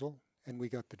proposal, and we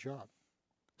got the job.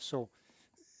 So,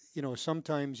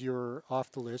 sometimes you're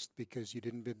off the list because you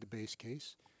didn't bid the base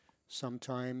case.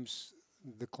 Sometimes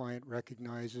the client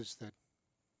recognizes that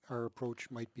our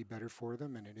approach might be better for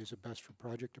them, and it is a best for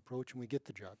project approach, and we get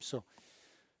the job. So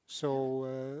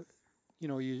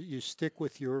you stick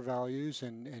with your values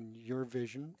and your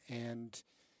vision, and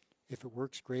if it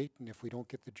works, great, and if we don't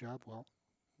get the job, well,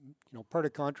 part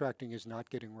of contracting is not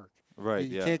getting work. Right.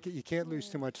 You can't lose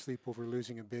too much sleep over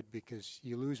losing a bid because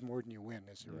you lose more than you win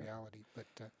is the reality.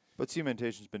 But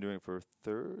Cementation's been doing it for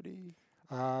 30?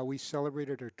 We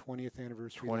celebrated our 20th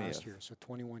anniversary last year, so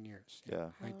 21 years. Yeah.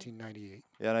 1998.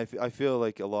 Yeah, and I feel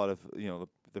like a lot of,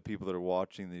 the people that are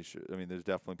watching these, there's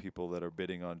definitely people that are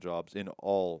bidding on jobs in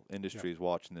all industries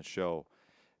watching the show.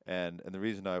 And the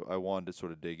reason I wanted to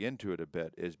sort of dig into it a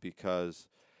bit is because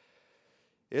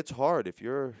it's hard if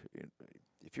you're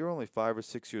only 5 or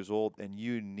 6 years old and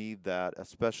you need that,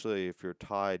 especially if you're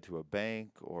tied to a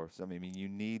bank or something. I mean, you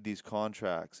need these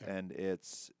contracts, Yeah. and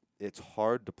it's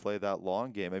hard to play that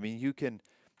long game. I mean, you can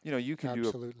do a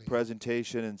Absolutely.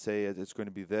 presentation and say it's going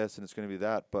to be this and it's going to be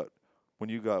that, but when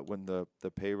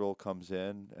the payroll comes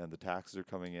in and the taxes are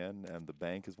coming in and the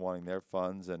bank is wanting their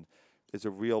funds, and it's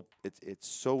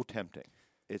so tempting.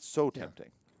 It's so Yeah.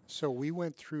 tempting. So we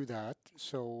went through that.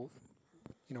 So,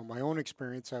 my own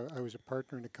experience, I was a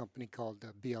partner in a company called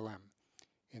BLM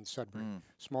in Sudbury, Mm.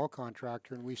 small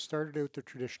contractor, and we started out the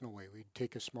traditional way. We'd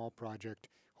take a small project,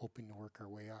 hoping to work our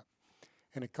way up.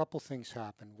 And a couple things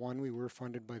happened. One, we were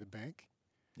funded by the bank.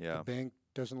 The Yeah. bank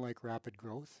doesn't like rapid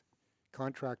growth.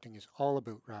 Contracting is all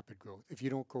about rapid growth. If you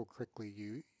don't grow quickly,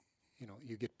 you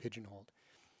get pigeonholed.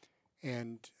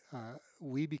 And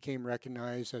we became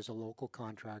recognized as a local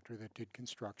contractor that did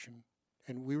construction,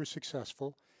 and we were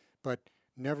successful, but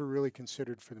never really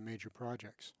considered for the major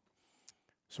projects.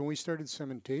 So when we started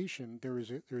Cementation, there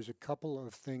was a couple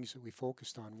of things that we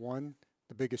focused on. One,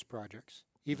 the biggest projects.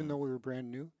 Even though we were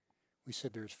brand new, we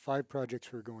said there's 5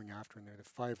 projects we're going after, and they're the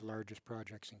 5 largest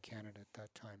projects in Canada at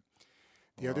that time.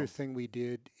 The Wow. other thing we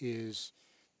did is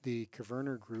the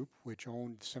Caverner Group, which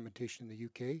owned Cementation in the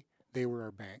UK, they were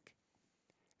our bank.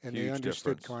 And they Huge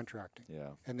understood difference. contracting.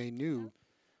 Yeah. And they knew,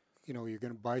 you're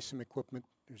going to buy some equipment,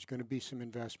 there's going to be some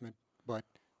investment, but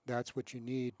that's what you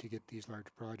need to get these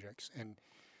large projects. And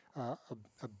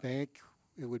a bank,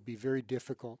 it would be very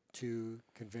difficult to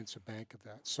convince a bank of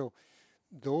that. So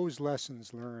those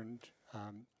lessons learned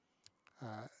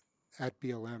at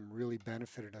BLM really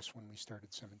benefited us when we started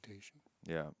Cementation.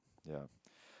 Yeah. Yeah.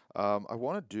 I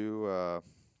want to do.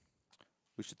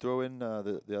 We should throw in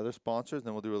the other sponsors, and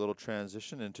then we'll do a little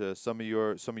transition into some of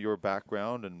your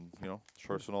background and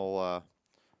personal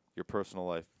your personal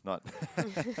life. Not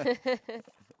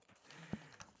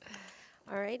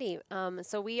Alrighty.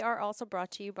 So we are also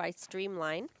brought to you by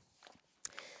Streamline.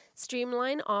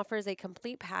 Streamline offers a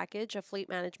complete package of fleet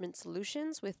management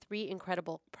solutions with 3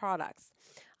 incredible products.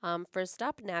 First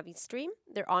up, NaviStream,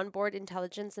 their onboard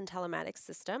intelligence and telematics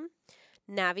system.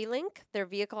 NaviLink, their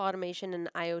vehicle automation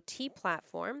and IoT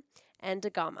platform. And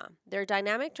Dagama, their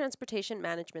dynamic transportation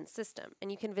management system.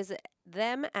 And you can visit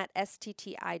them at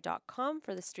stti.com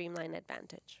for the Streamline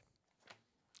advantage.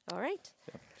 All right.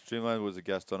 Streamline was a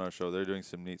guest on our show. They're doing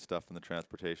some neat stuff in the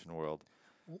transportation world.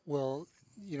 Well,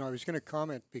 I was going to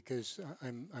comment because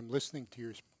I'm listening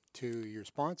to your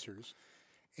sponsors,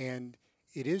 and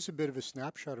it is a bit of a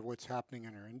snapshot of what's happening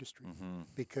in our industry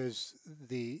because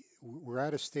we're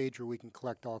at a stage where we can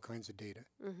collect all kinds of data,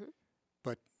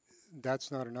 but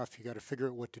that's not enough. You got to figure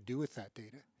out what to do with that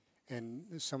data. And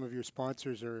some of your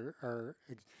sponsors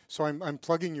so I'm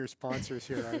plugging your sponsors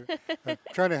here. I'm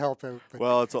trying to help out. But,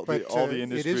 Well, it's all the it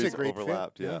industries is a great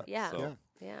overlapped. fit. Yeah. Yeah. So.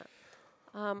 Yeah.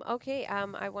 Okay,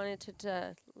 I wanted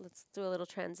to let's do a little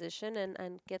transition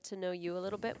and get to know you a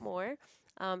little bit more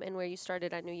and where you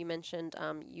started. I know you mentioned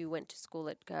you went to school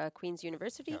at Queen's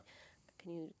University. Yeah.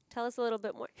 Can you tell us a little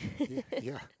bit more?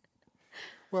 Yeah.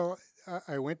 Well,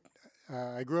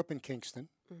 I grew up in Kingston,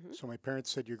 so my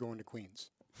parents said, you're going to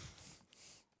Queen's.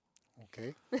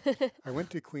 Okay. I went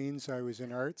to Queen's, I was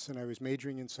in arts, and I was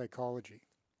majoring in psychology.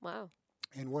 Wow.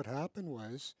 And what happened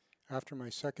was, after my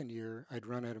second year, I'd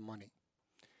run out of money.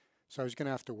 So I was going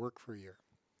to have to work for a year.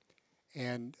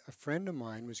 And a friend of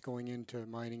mine was going into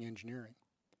mining engineering.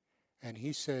 And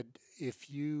he said, if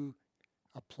you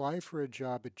apply for a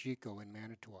job at GECO in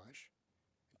Manitouwadge,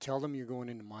 tell them you're going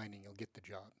into mining, you'll get the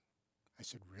job. I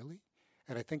said, really?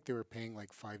 And I think they were paying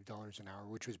like $5 an hour,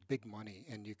 which was big money,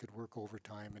 and you could work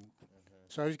overtime. And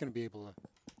so I was going to be able to.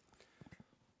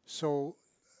 So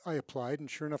I applied, and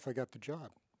sure enough, I got the job.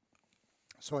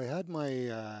 So I had my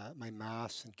my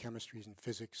maths and chemistries and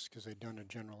physics because I'd done a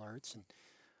general arts, and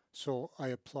so I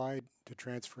applied to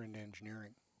transfer into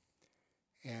engineering.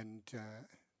 And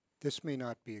this may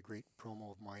not be a great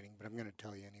promo of mining, but I'm going to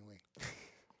tell you anyway.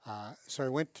 So I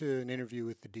went to an interview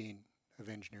with the dean of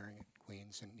engineering at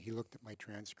Queen's, and he looked at my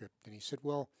transcript, and he said,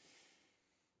 well,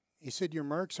 your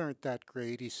marks aren't that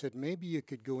great. He said, maybe you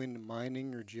could go into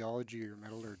mining or geology or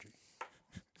metallurgy.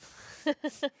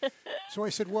 So I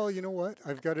said, well, you know what?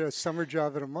 I've got a summer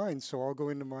job at a mine, so I'll go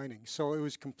into mining. So it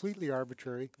was completely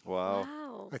arbitrary.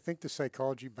 Wow. I think the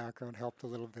psychology background helped a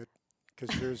little bit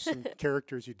because there's some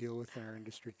characters you deal with in our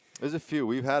industry. There's a few.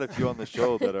 We've had a few on the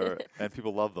show that are, and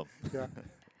people love them. Yeah.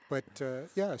 But,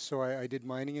 so I did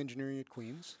mining engineering at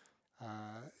Queen's.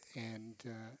 And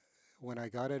when I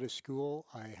got out of school,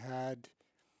 I had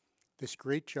this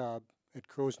great job at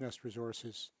Crow's Nest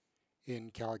Resources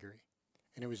in Calgary.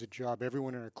 and it was a job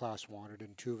everyone in our class wanted,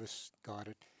 and 2 of us got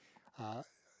it.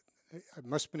 It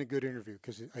must have been a good interview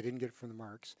because I didn't get it from the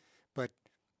marks. But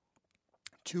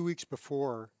 2 weeks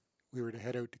before we were to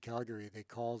head out to Calgary, they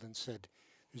called and said,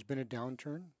 there's been a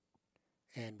downturn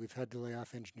and we've had to lay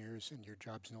off engineers and your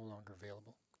job's no longer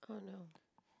available. Oh no.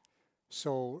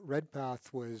 So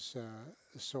Redpath was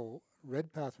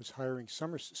hiring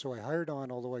summer. So I hired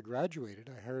on, although I graduated,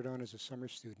 I hired on as a summer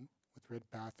student with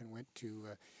Redpath and went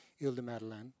to Ile de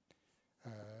Madeleine, a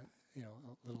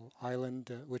little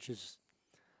island which is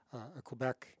a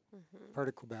Quebec, part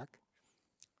of Quebec.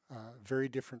 Very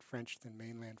different French than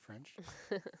mainland French.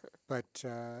 But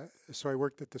so I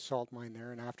worked at the salt mine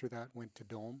there, and after that went to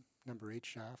Dome, number 8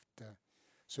 shaft.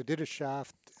 So did a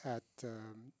shaft at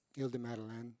Ile de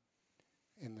Madeleine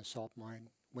in the salt mine,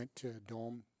 went to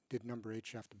Dome, did number 8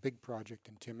 shaft, a big project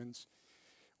in Timmins.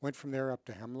 Went from there up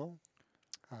to Hemlo.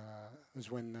 It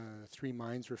was when 3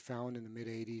 mines were found in the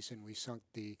mid-'80s, and we sunk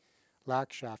the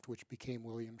Lac shaft, which became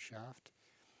William shaft.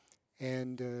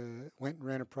 And went and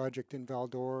ran a project in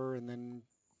Val-d'Or, and then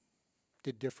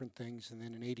did different things. And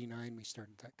then in '89, we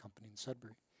started that company in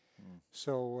Sudbury.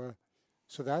 So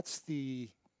that's the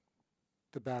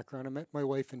background. I met my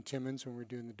wife in Timmins when we were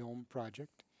doing the Dome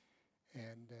project.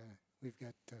 And we've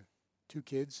got 2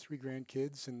 kids, 3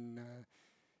 grandkids, and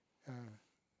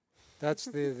that's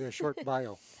the short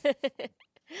bio.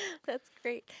 That's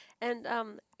great. And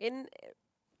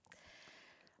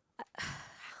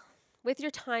with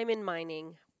your time in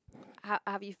mining,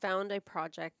 have you found a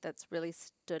project that's really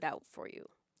stood out for you?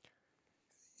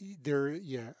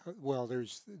 Well,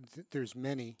 there's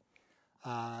many.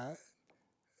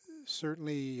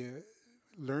 Certainly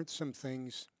learned some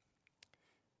things.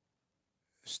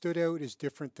 Stood out is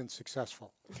different than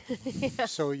successful. Yeah.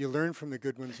 So you learn from the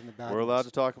good ones and the bad We're ones. allowed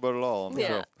to talk about it all on the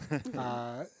Yeah.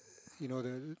 show.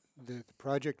 The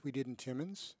project we did in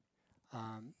Timmins,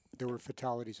 there were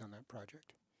fatalities on that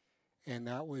project. And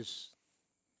that was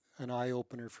an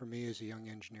eye-opener for me as a young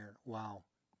engineer. Wow,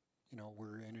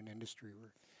 we're in an industry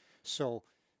where... So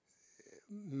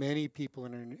many people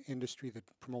in an industry that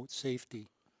promote safety,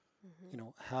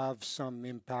 have some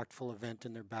impactful event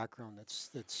in their background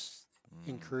that's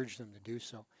encouraged them to do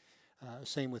so.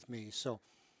 Same with me. So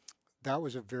that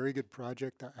was a very good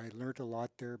project. I learned a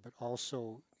lot there, but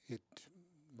also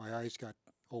my eyes got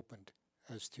opened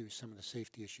as to some of the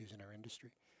safety issues in our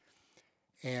industry.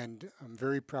 And I'm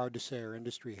very proud to say our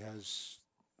industry has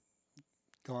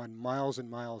gone miles and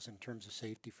miles in terms of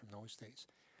safety from those days.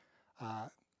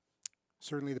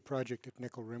 Certainly the project at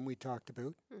Nickel Rim we talked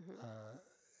about.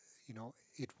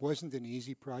 It wasn't an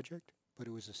easy project, but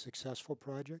it was a successful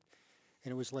project.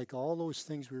 And it was like all those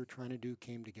things we were trying to do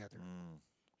came together.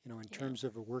 In terms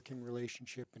of a working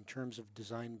relationship, in terms of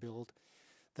design build,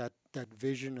 that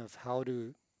vision of how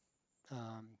to,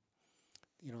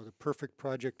 the perfect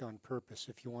project on purpose,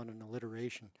 if you want an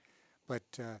alliteration.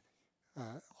 But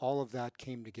all of that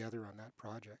came together on that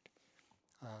project.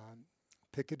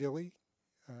 Piccadilly,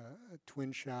 a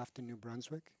twin shaft in New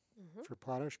Brunswick for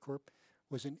Potash Corp,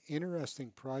 was an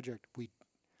interesting project. We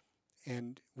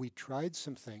tried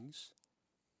some things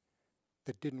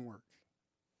that didn't work.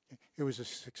 It was a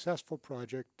successful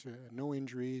project, no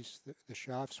injuries, the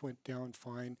shafts went down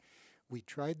fine. We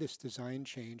tried this design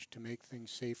change to make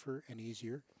things safer and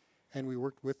easier, and we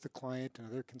worked with the client and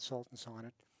other consultants on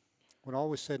it. When all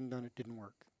was said and done, it didn't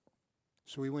work.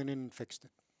 So we went in and fixed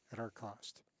it at our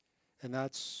cost. And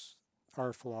that's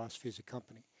our philosophy as a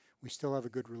company. We still have a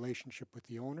good relationship with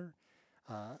the owner.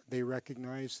 They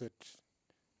recognize that,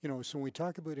 so when we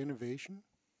talk about innovation,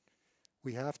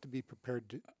 we have to be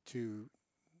prepared to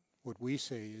what we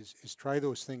say is try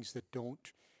those things that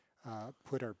don't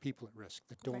put our people at risk,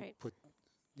 that don't put,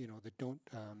 that don't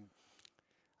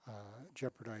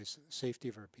jeopardize the safety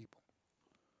of our people.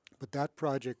 But that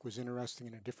project was interesting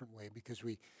in a different way because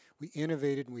we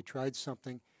innovated and we tried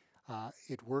something.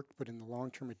 It worked, but in the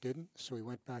long term it didn't. So we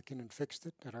went back in and fixed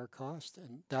it at our cost.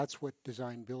 And that's what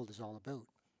design build is all about,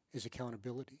 is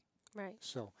accountability. Right.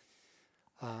 So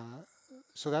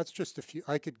that's just a few.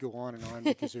 I could go on and on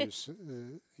because there's,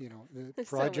 the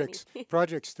projects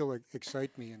projects still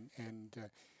excite me, and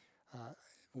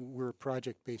we're a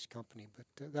project-based company.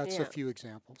 But that's a few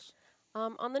examples.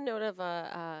 On the note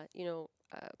of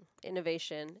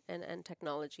innovation and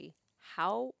technology,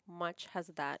 how much has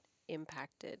that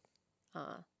impacted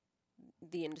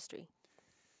the industry?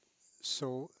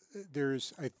 So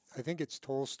there's, I think it's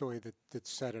Tolstoy that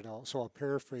said it all. So I'll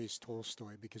paraphrase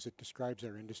Tolstoy because it describes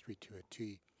our industry to a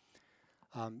T.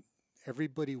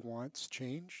 Everybody wants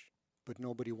change, but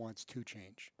nobody wants to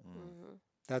change.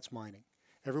 That's mining.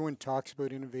 Everyone talks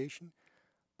about innovation,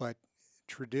 but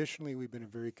traditionally we've been a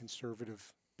very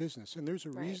conservative business, and there's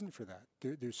a Right. reason for that.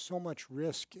 There's so much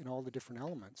risk in all the different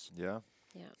elements. Yeah.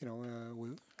 Yeah.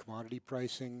 With commodity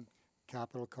pricing,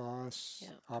 capital costs,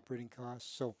 Yeah. operating costs.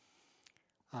 So,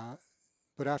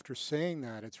 but after saying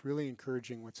that, it's really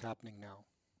encouraging what's happening now.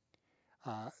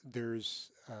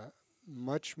 There's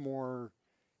much more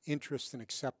interest and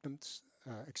acceptance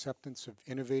of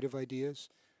innovative ideas.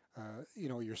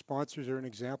 Your sponsors are an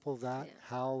example of that. Yeah.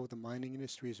 How the mining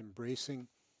industry is embracing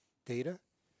data,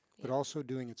 but Yeah. also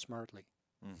doing it smartly.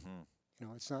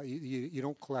 Mm-hmm. It's not you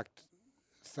don't collect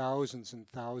thousands and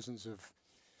thousands of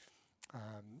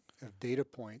data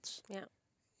points. Yeah.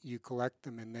 You collect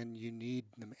them, and then you need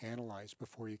them analyzed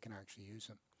before you can actually use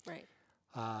them. Right.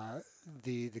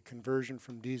 The conversion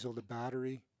from diesel to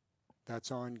battery,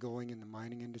 that's ongoing in the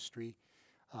mining industry.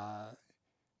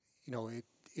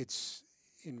 It's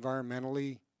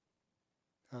environmentally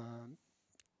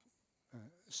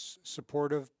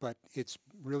supportive, but it's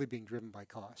really being driven by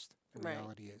cost. The Right.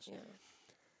 reality is.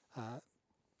 Yeah.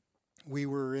 We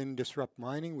were in Disrupt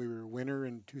Mining. We were a winner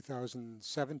in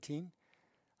 2017.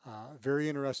 Very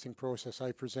interesting process.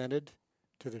 I presented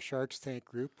to the Sharks Tank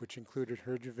group, which included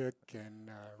Herjavik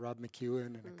and Rob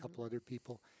McEwen and a couple other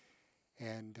people.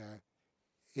 And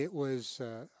it was,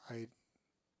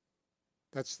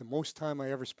 that's the most time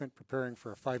I ever spent preparing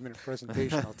for a 5-minute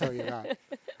presentation, I'll tell you that.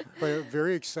 But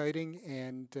very exciting,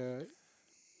 and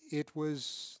it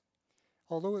was,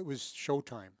 although it was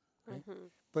showtime, right?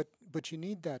 But you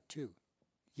need that too.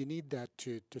 You need that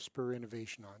to spur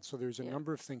innovation on. So there's a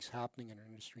number of things happening in our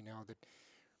industry now that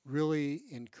really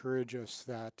encourage us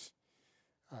that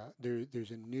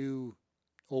there's a new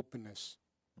openness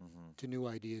to new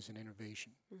ideas and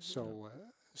innovation. So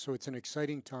it's an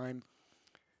exciting time.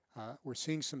 We're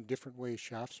seeing some different ways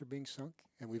shafts are being sunk,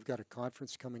 and we've got a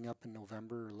conference coming up in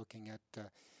November looking at,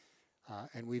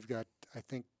 and we've got, I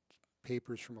think,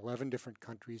 papers from 11 different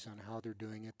countries on how they're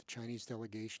doing it. The Chinese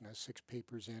delegation has 6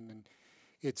 papers in, and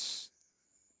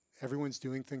everyone's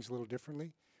doing things a little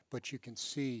differently, but you can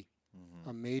see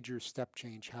a major step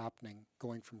change happening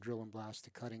going from drill and blast to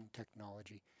cutting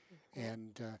technology.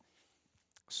 And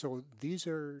so these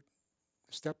are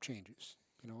step changes,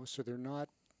 so they're not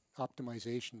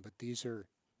optimization, but these are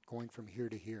going from here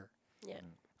to here. Yeah.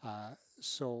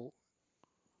 So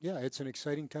yeah, it's an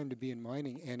exciting time to be in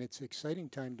mining, and it's an exciting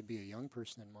time to be a young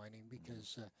person in mining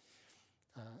because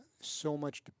so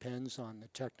much depends on the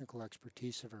technical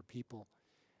expertise of our people.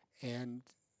 And,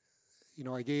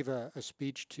 I gave a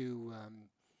speech to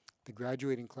the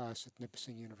graduating class at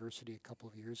Nipissing University a couple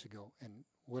of years ago, and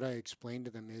what I explained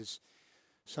to them is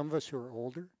some of us who are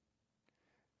older,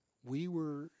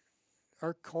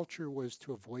 our culture was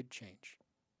to avoid change.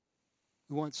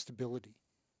 We want stability.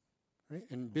 Right?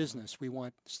 In business, we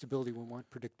want stability, we want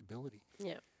predictability.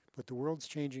 Yeah. But the world's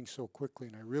changing so quickly,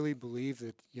 and I really believe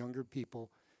that younger people,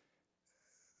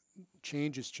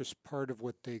 change is just part of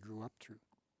what they grew up through.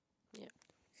 Yeah.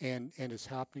 And it's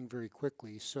happening very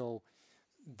quickly, so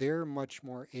they're much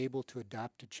more able to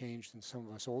adapt to change than some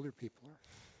of us older people are.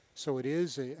 So it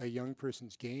is a young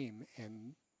person's game,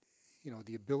 and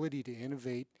the ability to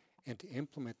innovate and to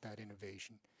implement that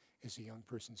innovation is a young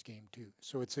person's game too.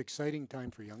 So it's an exciting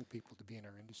time for young people to be in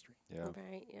our industry. Yeah.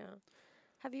 Right. Yeah.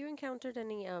 Have you encountered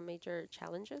any major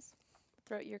challenges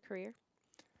throughout your career?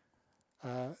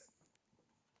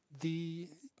 The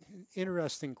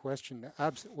interesting question.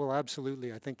 Well,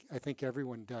 absolutely. I think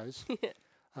everyone does.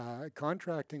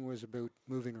 Contracting was about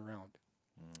moving around,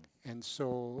 and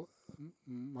so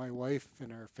my wife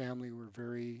and our family were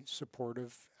very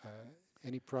supportive.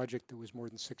 Any project that was more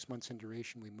than 6 months in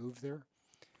duration, we moved there.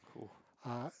 Cool.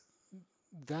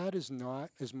 That is not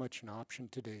as much an option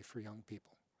today for young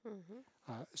people.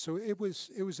 So it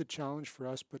was a challenge for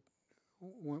us. But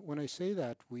when I say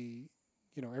that,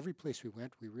 every place we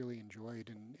went, we really enjoyed,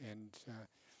 and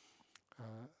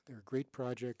there are great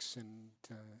projects, and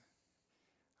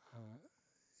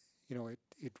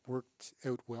it worked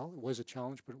out well. It was a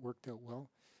challenge, but it worked out well.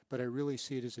 But I really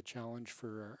see it as a challenge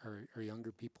for our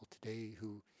younger people today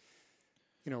who,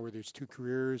 where there's 2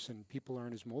 careers and people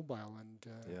aren't as mobile, and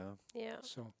Yeah.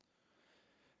 so.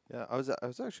 Yeah, I was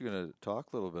actually going to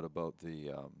talk a little bit about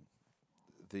the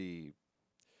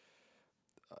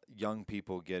young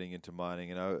people getting into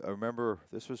mining, and I remember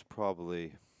this was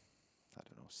probably, I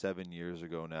don't know, 7 years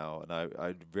ago now, and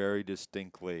I very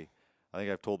distinctly, I think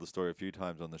I've told the story a few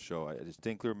times on the show. I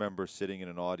distinctly remember sitting in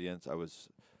an audience.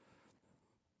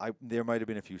 There might have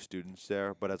been a few students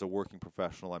there, but as a working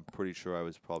professional, I'm pretty sure I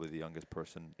was probably the youngest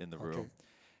person in the room.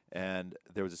 And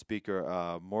there was a speaker,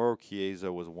 Mauro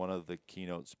Chiesa was one of the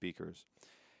keynote speakers.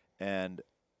 And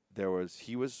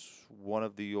he was one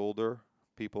of the older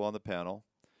people on the panel,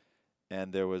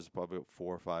 and there was probably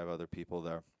 4 or 5 other people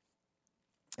there.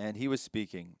 And he was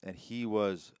speaking, and he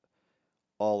was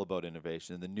all about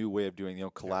innovation and the new way of doing,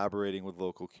 collaborating with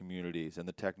local communities and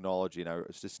the technology. And I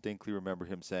distinctly remember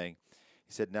him saying,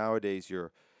 he said, nowadays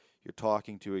you're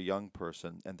talking to a young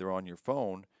person and they're on your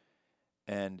phone,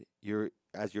 and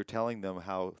as you're telling them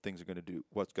how things are going to do,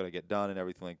 what's going to get done and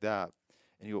everything like that.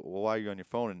 And you go, well, why are you on your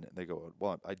phone? And they go,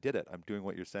 well, I did it. I'm doing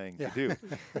what you're saying to do.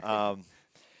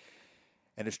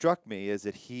 And it struck me is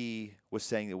that he was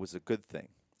saying it was a good thing.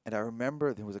 And I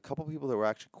remember there was a couple people that were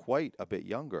actually quite a bit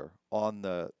younger on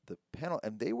the panel,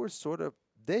 and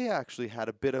they actually had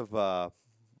a bit of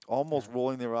almost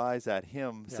rolling their eyes at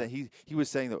him. Saying he was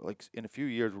saying that, like, in a few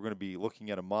years we're going to be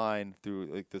looking at a mine through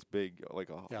like this big, like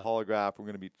a holograph. We're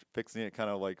going to be fixing it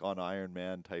kind of like on Iron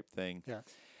Man type thing. Yeah.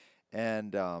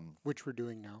 And which we're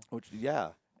doing now.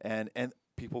 And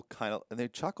people and they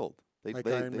chuckled.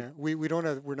 Iron Man.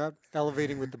 We're not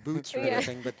elevating with the boots or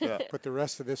anything, but the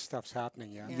rest of this stuff's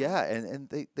happening. And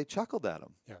they chuckled at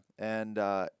him.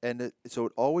 So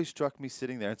it always struck me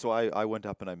sitting there, and so I went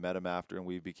up and I met him after, and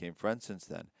we became friends since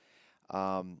then.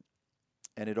 And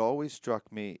it always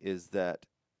struck me is that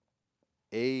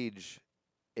age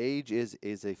is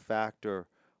a factor,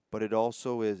 but it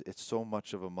also it's so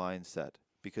much of a mindset,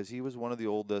 because he was one of the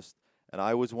oldest and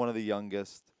I was one of the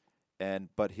youngest.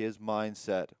 But his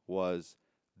mindset was,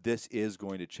 this is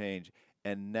going to change.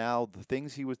 And now the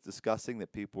things he was discussing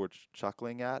that people were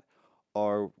chuckling at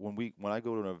are, when I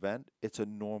go to an event, it's a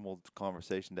normal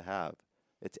conversation to have.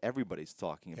 It's everybody's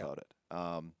talking about it.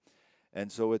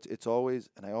 And so it's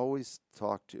always, and I always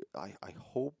I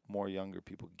hope more younger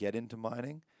people get into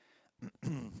mining,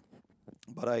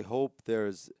 but I hope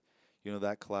there's,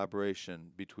 that collaboration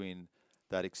between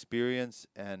that experience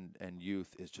and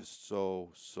youth is just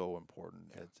so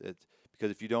important. It's because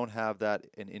if you don't have that,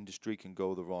 an industry can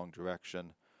go the wrong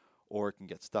direction, or it can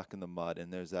get stuck in the mud.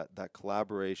 And there's that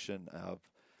collaboration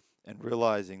and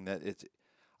realizing that it's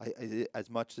as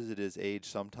much as it is age,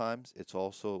 sometimes it's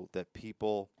also that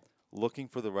people looking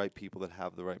for the right people that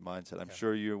have the right mindset. I'm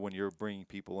sure when you're bringing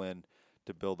people in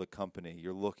to build a company,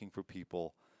 you're looking for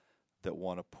people that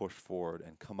want to push forward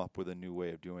and come up with a new way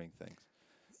of doing things.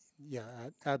 Yeah,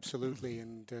 absolutely.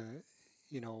 And,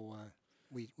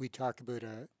 we talk about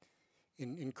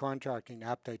in contracting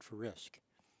appetite for risk.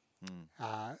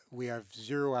 We have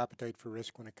zero appetite for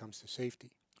risk when it comes to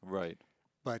safety. Right.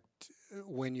 But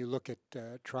when you look at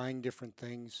trying different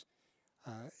things,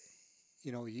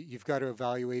 you've got to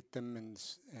evaluate them,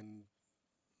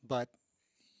 but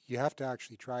you have to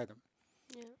actually try them.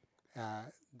 Yeah.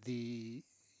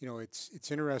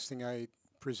 It's interesting. I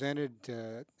presented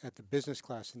at the business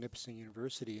class in Nipissing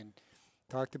University and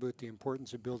talked about the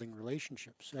importance of building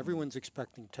relationships. Everyone's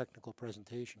expecting technical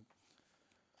presentation,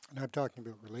 and I'm talking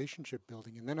about relationship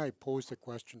building. And then I posed a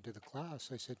question to the class.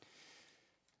 I said,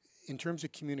 in terms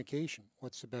of communication,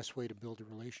 what's the best way to build a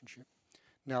relationship?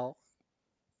 Now,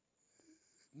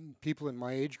 people in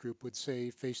my age group would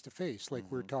say face-to-face, like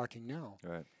we're talking now.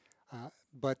 Right.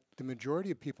 But the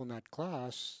majority of people in that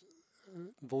class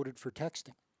voted for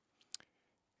texting.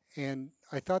 And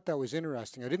I thought that was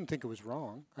interesting. I didn't think it was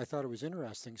wrong. I thought it was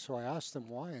interesting. So I asked them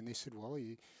why, and they said, well,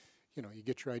 you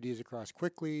get your ideas across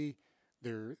quickly.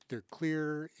 They're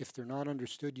clear. If they're not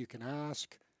understood, you can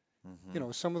ask.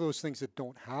 Some of those things that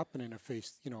don't happen in a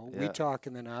face, we talk,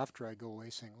 and then after I go away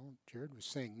saying, oh, Jared was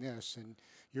saying this, and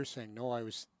you're saying, no, I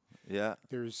was. Yeah.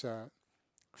 There's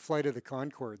Flight of the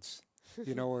Conchords,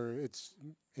 or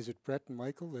is it Brett and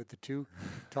Michael, the two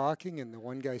talking, and the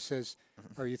one guy says,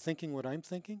 are you thinking what I'm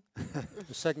thinking?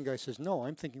 The second guy says, no,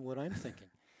 I'm thinking what I'm thinking.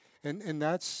 And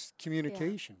that's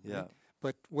communication. Yeah. Right?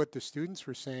 But what the students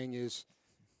were saying is,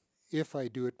 if I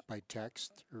do it by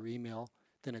text or email,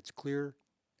 then it's clear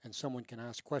and someone can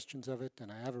ask questions of it,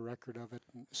 and I have a record of it.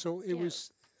 And so it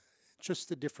was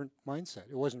just a different mindset.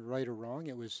 It wasn't right or wrong.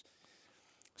 It was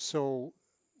so,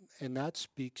 and that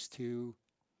speaks to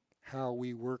how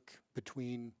we work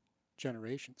between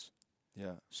generations.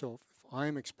 Yeah. So if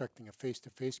I'm expecting a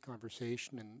face-to-face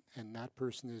conversation and that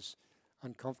person is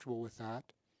uncomfortable with that,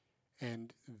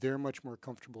 and they're much more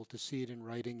comfortable to see it in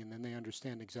writing, and then they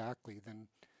understand exactly, then,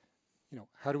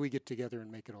 how do we get together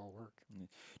and make it all work?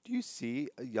 Do you see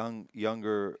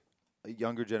younger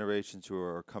generations who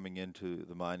are coming into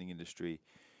the mining industry?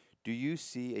 Do you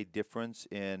see a difference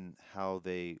in how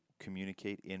they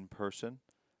communicate in person,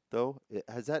 though?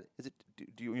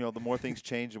 Do you the more things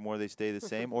change, the more they stay the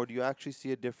same, or do you actually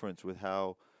see a difference with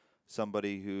how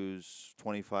somebody who's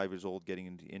 25 years old getting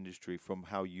into the industry from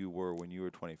how you were when you were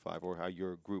 25, or how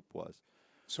your group was?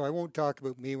 So I won't talk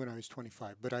about me when I was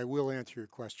 25, but I will answer your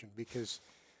question, because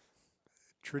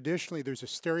traditionally there's a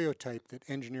stereotype that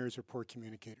engineers are poor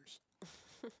communicators.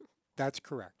 That's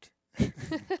correct.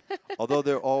 Although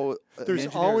they're all There's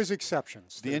always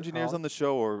exceptions. the engineers on the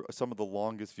show are some of the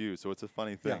longest views, so it's a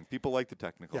funny thing. Yeah. People like the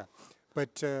technical. Yeah,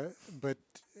 but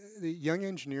the young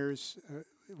engineers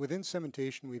within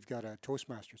Cementation, we've got a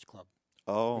Toastmasters club,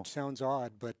 Oh, which sounds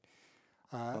odd, but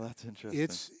that's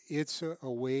interesting. it's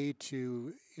a way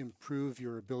to improve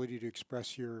your ability to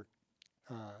express your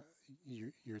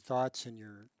thoughts and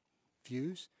your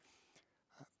views.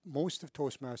 Most of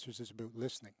Toastmasters is about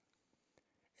listening.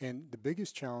 And the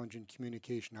biggest challenge in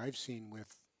communication I've seen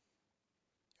with,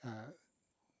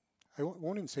 I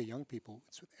won't even say young people,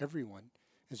 it's with everyone,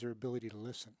 is their ability to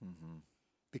listen. Mm-hmm.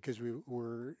 Because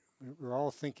we're all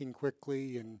thinking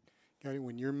quickly, and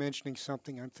when you're mentioning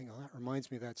something, I'm thinking, oh, that reminds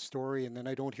me of that story, and then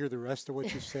I don't hear the rest of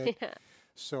what you said. Yeah.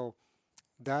 So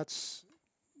that's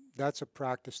a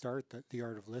practiced art, the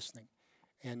art of listening.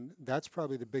 And that's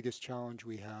probably the biggest challenge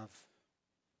we have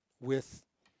with,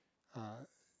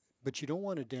 but you don't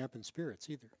want to dampen spirits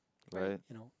either. Right.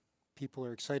 You know, people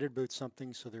are excited about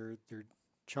something, so they're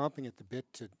chomping at the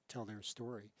bit to tell their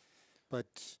story.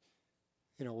 But,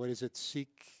 you know, what is it?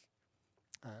 Seek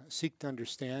to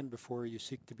understand before you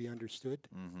seek to be understood.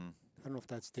 Mm-hmm. I don't know if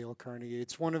that's Dale Carnegie.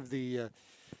 It's one of the,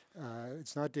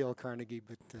 it's not Dale Carnegie,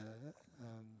 but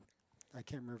I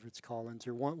can't remember if it's Collins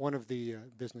or one of the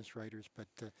business writers.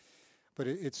 But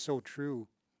it's so true.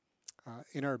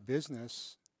 In our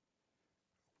business,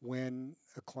 when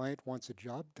a client wants a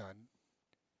job done,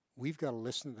 we've got to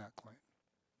listen to that client.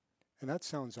 And that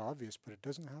sounds obvious, but it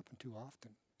doesn't happen too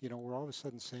often. You know, we're all of a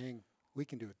sudden saying, we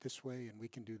can do it this way, and we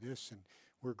can do this, and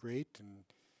we're great, and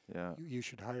Yeah. you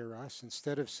should hire us,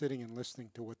 instead of sitting and listening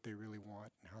to what they really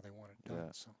want and how they want it done.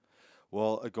 Yeah. So,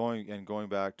 Well, going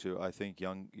back to, I think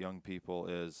young people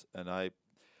is, and I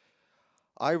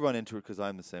run into it because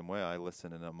I'm the same way. I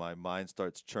listen and my mind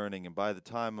starts churning, and by the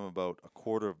time I'm about a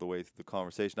quarter of the way through the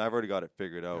conversation, I've already got it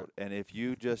figured out. And if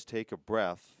you just take a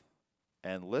breath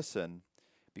and listen,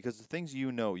 because the things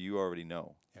you already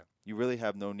know. Yeah. You really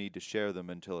have no need to share them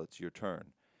until it's your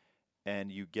turn,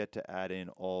 and you get to add in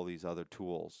all these other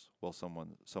tools while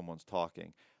someone's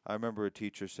talking. I remember a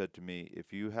teacher said to me,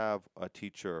 if you have a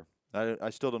teacher, I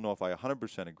still don't know if I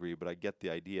 100% agree, but I get the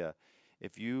idea.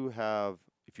 If you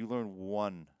learn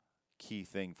one key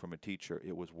thing from a teacher,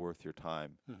 it was worth your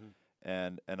time. mm-hmm.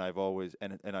 And I've always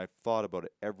and I've thought about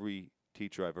it. Every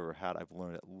teacher I've ever had, I've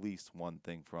learned at least one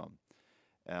thing from.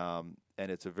 And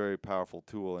it's a very powerful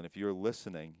tool. And if you're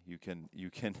listening, you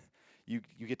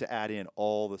get to add in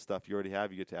all the stuff you already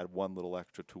have. You get to add one little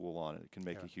extra tool on it. It can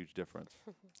make a huge difference.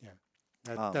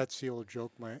 Yeah. That's the old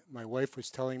joke. My wife was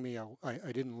telling me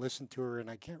I didn't listen to her, and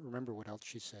I can't remember what else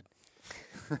she said.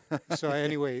 So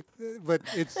anyway, but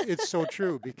it's so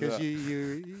true, because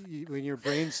you when your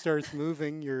brain starts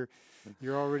moving, you're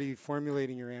already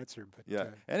formulating your answer. But yeah,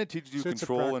 and it teaches you so it's a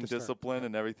control and practice discipline art.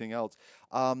 and everything else.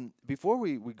 Before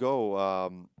we go,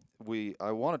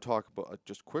 I want to talk about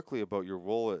just quickly about your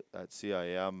role at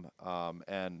CIM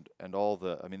and all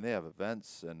the. I mean, they have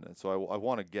events, and so I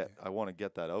want to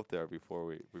get that out there before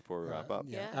we wrap up.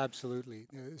 Yeah, Yeah. absolutely.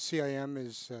 CIM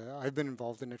is I've been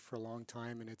involved in it for a long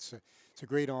time, and it's a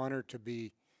great honor to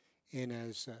be in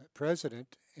as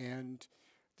president. And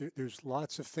there's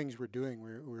lots of things we're doing.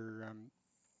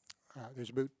 There's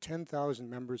about 10,000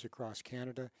 members across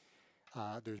Canada.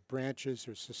 There's branches,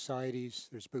 there's societies.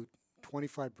 There's about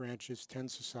 25 branches, 10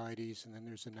 societies, and then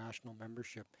there's a national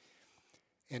membership.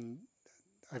 And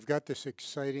I've got this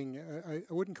exciting, I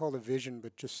wouldn't call it a vision,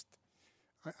 but just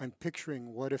I'm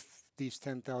picturing, what if these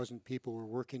 10,000 people were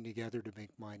working together to make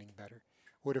mining better?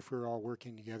 What if we're all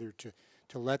working together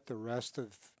to let the rest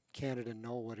of Canada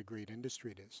know what a great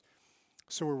industry it is?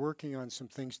 So we're working on some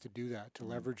things to do that, to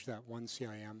leverage that one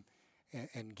CIM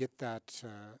and get that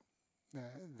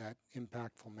that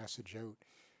impactful message out.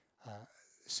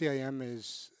 CIM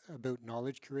is about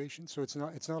knowledge curation, so it's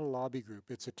not a lobby group;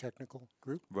 it's a technical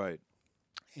group, Right.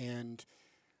 and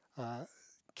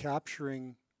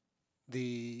capturing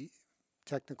the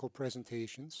technical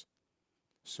presentations.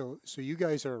 So you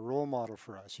guys are a role model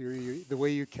for us. You're the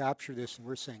way you capture this, and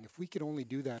we're saying, if we could only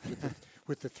do that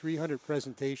with the 300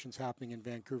 presentations happening in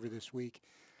Vancouver this week.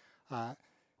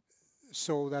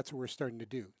 So that's what we're starting to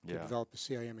do, to develop a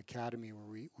CIM Academy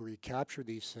where we capture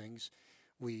these things.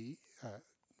 We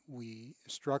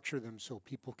structure them so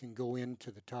people can go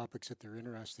into the topics that they're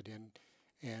interested in,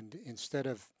 and instead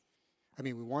of, I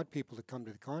mean, we want people to come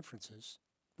to the conferences,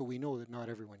 but we know that not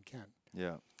everyone can.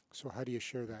 Yeah. So how do you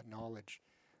share that knowledge?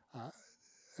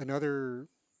 Another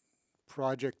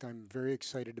project I'm very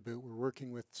excited about, we're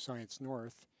working with Science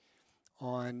North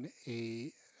on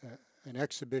an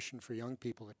exhibition for young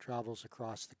people that travels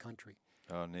across the country.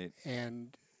 Oh, neat.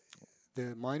 And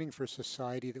the Mining for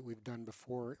Society that we've done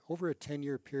before, over a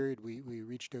 10-year period, we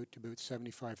reached out to about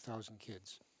 75,000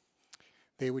 kids.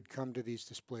 They would come to these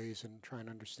displays and try and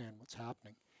understand what's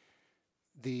happening.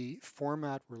 The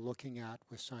format we're looking at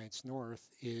with Science North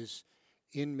is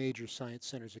in major science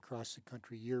centers across the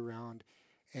country year-round,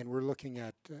 and we're looking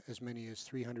at as many as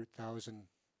 300,000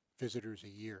 visitors a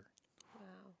year. Wow.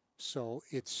 So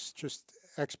it's just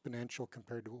exponential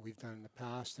compared to what we've done in the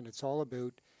past, and it's all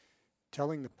about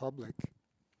telling the public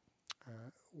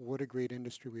what a great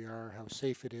industry we are, how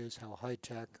safe it is, how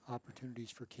high-tech,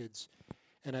 opportunities for kids.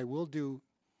 And I will do,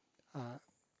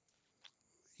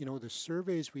 the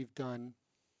surveys we've done,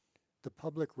 the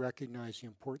public recognize the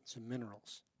importance of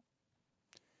minerals.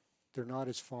 They're not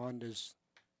as fond as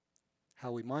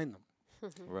how we mine them.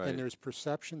 Right. And there's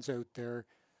perceptions out there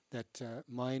that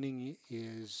mining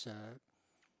is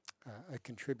a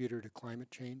contributor to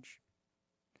climate change.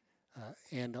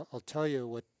 And I'll tell you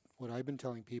what I've been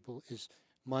telling people is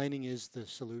mining is the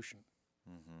solution.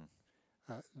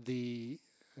 Mm-hmm. The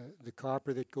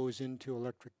copper that goes into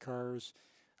electric cars,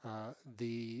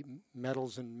 the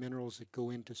metals and minerals that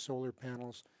go into solar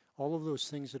panels, all of those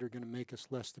things that are going to make us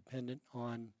less dependent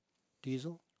on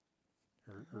diesel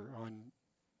or on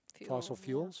fossil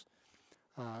fuels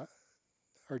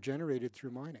are generated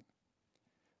through mining.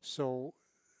 So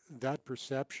that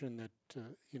perception that,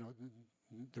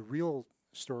 the real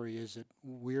story is that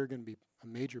we're going to be a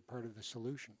major part of the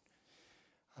solution.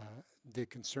 The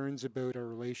concerns about our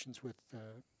relations with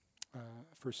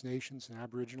First Nations and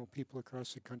Aboriginal people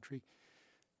across the country,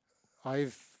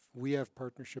 we have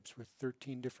partnerships with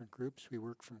 13 different groups. We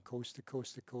work from coast to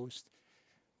coast to coast.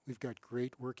 We've got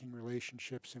great working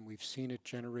relationships, and we've seen it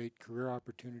generate career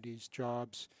opportunities,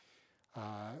 jobs.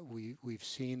 We've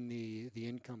seen the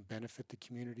income benefit the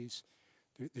communities.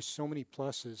 There's so many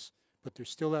pluses, but there's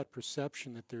still that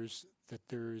perception that there's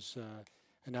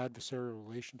an adversarial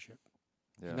relationship,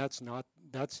 and that's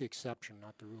the exception,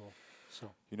 not the rule.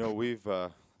 So we've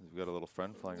got a little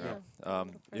friend flying around.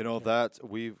 Friend. That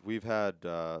we've had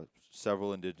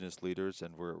several Indigenous leaders,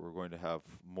 and we're going to have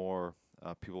more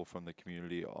people from the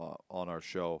community on our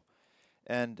show,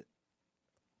 and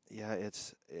yeah,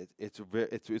 it's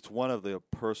one of the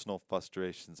personal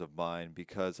frustrations of mine,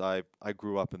 because I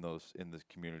grew up in the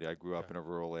community. I grew up in a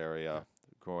rural area.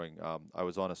 Growing, I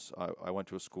went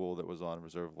to a school that was on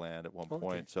reserve land at one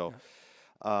point. So,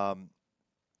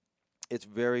 it's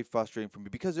very frustrating for me,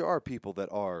 because there are people that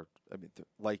are,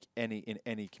 like in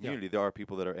any community, there are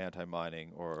people that are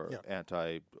anti-mining or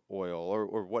anti-oil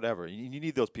or whatever. You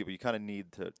need those people. You kind of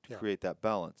need to create that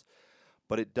balance.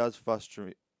 But it does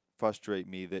frustrate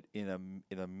me that in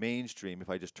a mainstream, if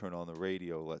I just turn on the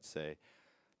radio, let's say,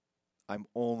 I'm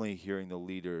only hearing the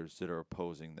leaders that are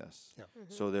opposing this. Yeah.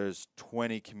 Mm-hmm. So there's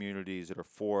 20 communities that are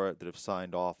for it, that have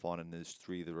signed off on it, and there's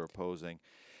 3 that are opposing.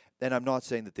 And I'm not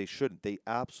saying that they shouldn't. They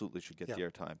absolutely should get the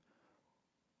airtime.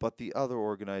 But the other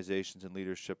organizations and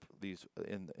leadership, these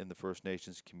in the First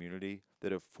Nations community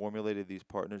that have formulated these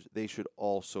partners, they should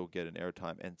also get an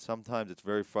airtime. And sometimes it's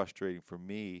very frustrating for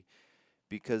me,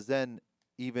 because then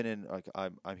even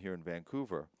I'm here in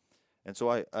Vancouver, and so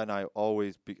I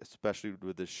always, especially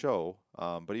with this show,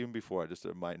 but even before, I just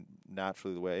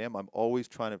naturally the way I am, I'm always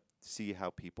trying to see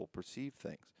how people perceive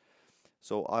things.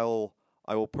 So I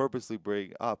will purposely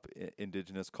bring up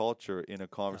Indigenous culture in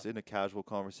a casual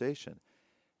conversation,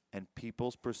 and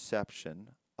people's perception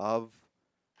of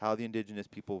how the Indigenous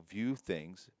people view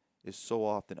things is so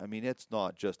often, it's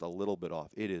not just a little bit off,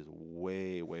 it is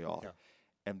way, way off.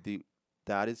 And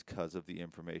that is because of the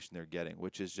information they're getting,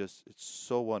 which is it's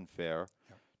so unfair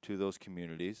to those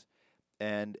communities.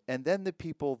 And then the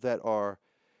people that are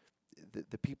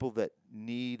the people that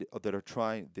are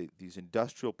trying, these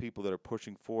industrial people that are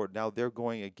pushing forward, now they're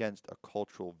going against a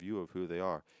cultural view of who they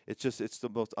are. It's the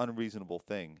most unreasonable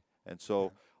thing. And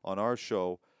so on our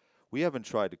show, we haven't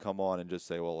tried to come on and just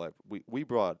say, well, we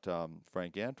brought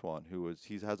Frank Antoine,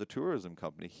 he has a tourism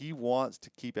company. He wants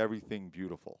to keep everything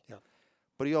beautiful. Yeah.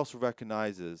 But he also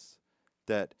recognizes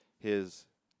that his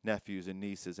nephews and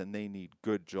nieces, and they need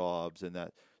good jobs, and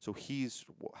that. So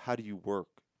how do you work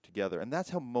together? And that's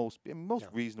how most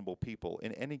reasonable people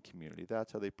in any community,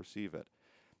 that's how they perceive it.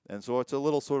 And so it's a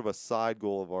little sort of a side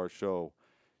goal of our show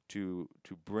to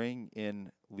bring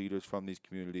in leaders from these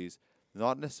communities,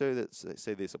 not necessarily that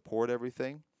say they support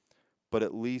everything, but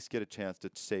at least get a chance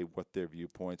to say what their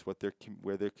viewpoints,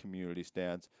 where their community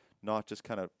stands, not just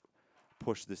kind of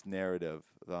push this narrative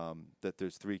that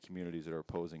there's 3 communities that are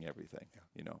opposing everything.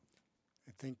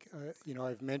 I think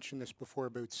I've mentioned this before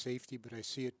about safety, but I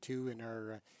see it too in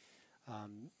our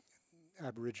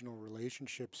Aboriginal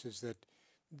relationships is that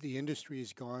the industry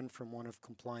has gone from one of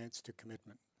compliance to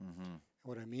commitment. Mm-hmm.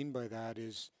 What I mean by that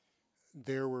is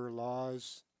there were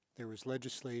laws, there was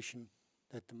legislation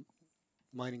that the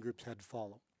mining groups had to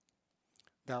follow.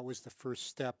 That was the first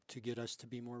step to get us to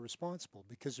be more responsible,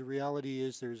 because the reality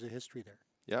is there's a history there.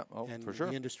 Yeah. Oh, And for sure.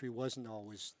 the industry wasn't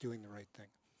always doing the right thing.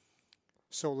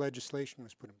 So legislation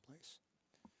was put in place.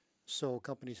 So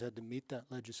companies had to meet that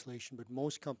legislation, but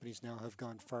most companies now have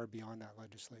gone far beyond that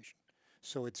legislation.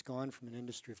 So it's gone from an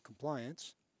industry of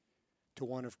compliance to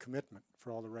one of commitment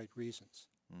for all the right reasons.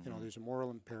 Mm-hmm. You know, there's a moral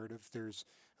imperative, there's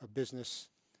a business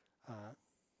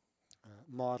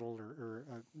model or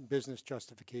a business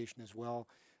justification as well.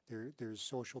 There's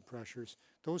social pressures.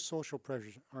 Those social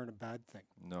pressures aren't a bad thing.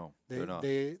 No, They, they're not.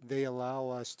 they allow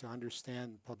us to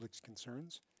understand the public's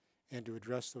concerns and to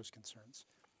address those concerns.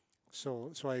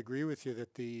 So I agree with you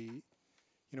that the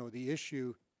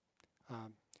issue,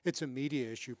 it's a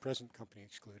media issue, present company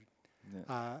excluded.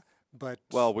 Yeah. But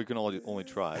Well, we can only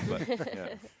try, but yeah.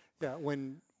 yeah,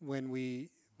 when we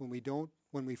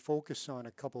focus on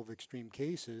a couple of extreme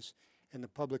cases and the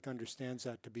public understands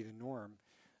that to be the norm,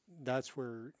 that's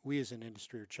where we as an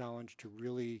industry are challenged to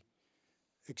really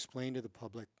explain to the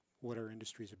public what our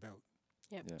industry is about.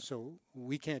 Yep. Yeah. So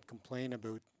we can't complain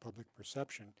about public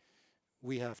perception.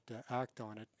 We have to act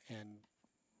on it, and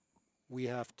we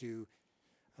have to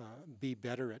be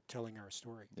better at telling our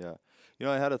story. Yeah. You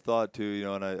know, I had a thought too, you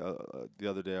know, and the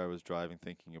other day I was driving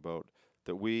thinking about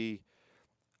that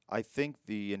I think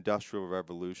the Industrial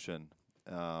Revolution,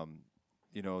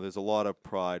 you know, there's a lot of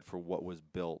pride for what was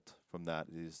built from that.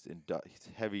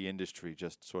 Heavy industry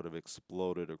just sort of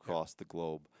exploded across the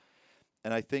globe.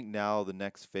 And I think now the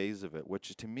next phase of it,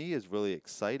 which to me is really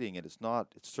exciting, and it's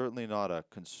certainly not a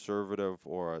conservative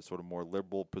or a sort of more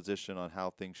liberal position on how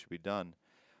things should be done.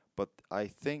 But I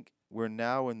think we're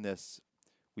now in this,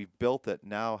 we've built it,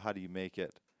 now how do you make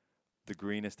it the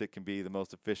greenest it can be, the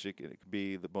most efficient it can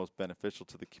be, the most beneficial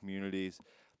to the communities?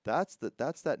 That's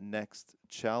that next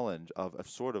challenge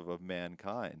of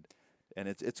mankind. And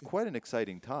it's quite an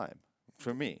exciting time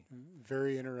for me.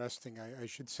 Very interesting. I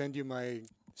should send you my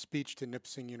speech to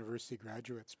Nipissing University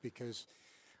graduates, because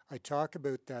I talk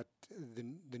about that,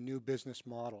 the new business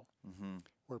model, Mm-hmm.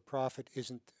 where profit is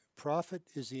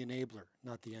the enabler,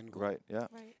 not the end goal. Right, yeah.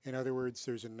 Right. In other words,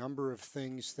 there's a number of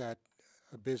things that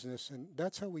a business, and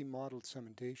that's how we modeled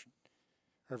Cementation.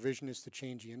 Our vision is to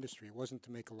change the industry. It wasn't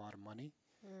to make a lot of money.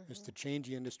 It was to change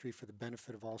the industry for the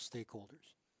benefit of all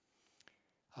stakeholders.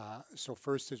 So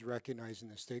first is recognizing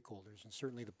the stakeholders, and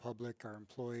certainly the public, our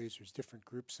employees, there's different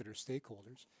groups that are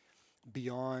stakeholders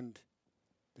beyond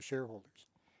the shareholders.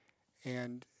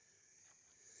 And,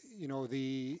 you know,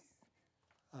 the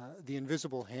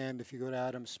invisible hand, if you go to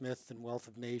Adam Smith and Wealth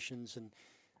of Nations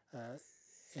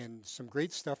and some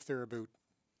great stuff there about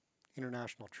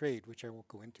international trade, which I won't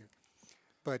go into,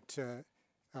 but,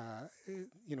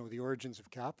 you know, the origins of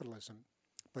capitalism.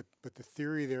 But the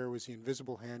theory there was the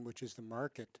invisible hand, which is the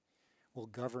market, will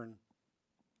govern,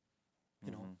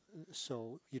 you know,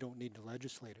 so you don't need to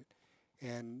legislate it.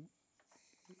 And,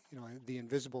 you know, the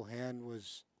invisible hand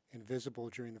was invisible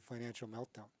during the financial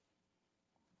meltdown.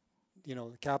 You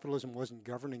know, capitalism wasn't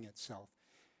governing itself.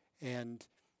 And,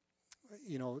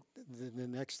 you know, the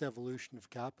next evolution of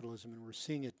capitalism, and we're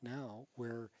seeing it now,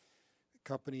 where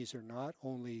companies are not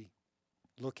only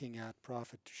looking at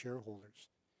profit to shareholders,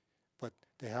 but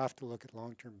they have to look at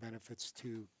long-term benefits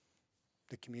to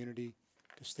the community,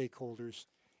 to stakeholders.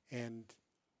 And,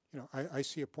 you know, I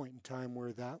see a point in time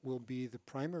where that will be the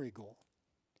primary goal.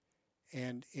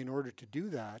 And in order to do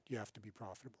that, you have to be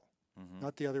profitable. Mm-hmm.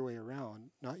 Not the other way around.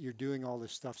 Not you're doing all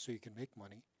this stuff so you can make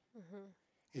money.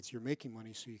 It's you're making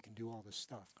money so you can do all this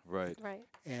stuff. Right. Right.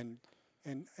 And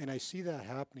I see that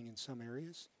happening in some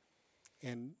areas.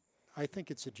 And I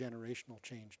think it's a generational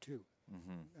change too.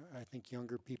 Mm-hmm. I think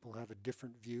younger people have a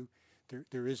different view.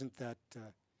 There isn't that,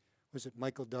 was it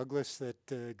Michael Douglas,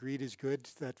 that greed is good,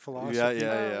 that philosophy?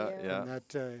 Yeah. And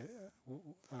that,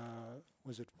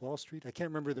 was it Wall Street? I can't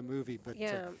remember the movie, but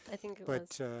I think it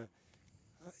was.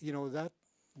 you know,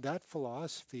 that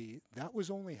philosophy, that was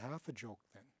only half a joke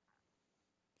then.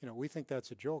 You know, we think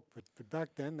that's a joke, but back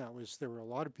then there were a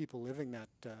lot of people living that,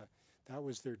 that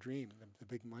was their dream, the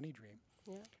big money dream.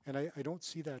 Yeah. And I don't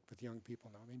see that with young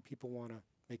people now. I mean, people want to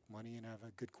make money and have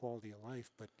a good quality of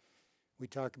life, but we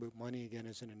talk about money again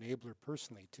as an enabler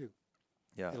personally too.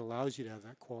 Yeah. It allows you to have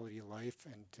that quality of life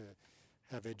and to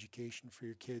have education for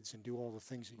your kids and do all the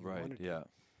things that you want to do. Yeah.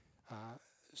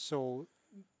 So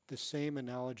the same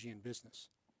analogy in business.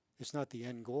 It's not the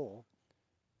end goal,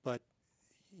 but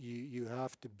you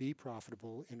have to be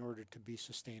profitable in order to be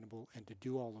sustainable and to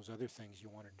do all those other things you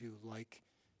want to do, like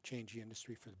change the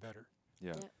industry for the better.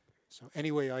 Yeah. Yeah. So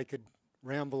anyway, I could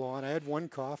ramble on. I had one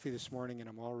coffee this morning and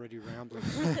I'm already rambling.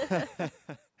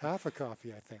 Half a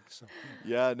coffee, I think. So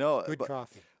Yeah, no, good but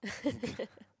coffee. thank you.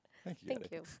 Thank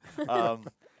Gabby. you.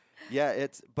 Yeah,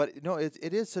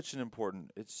 it is such an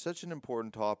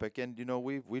important topic, and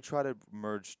we try to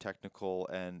merge technical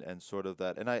and sort of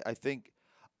that, and I think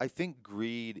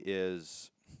greed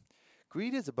is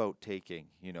about taking,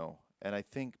 and I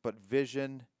think, but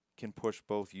vision can push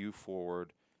both you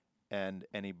forward and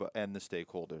and the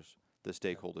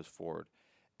stakeholders forward,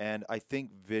 and I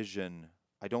think vision.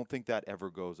 I don't think that ever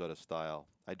goes out of style.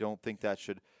 I don't think that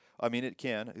should. I mean, it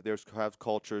can. There's have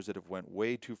cultures that have went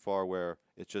way too far where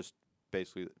it's just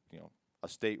basically a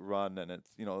state run, and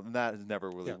it's and that has never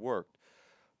really Yeah. worked.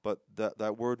 But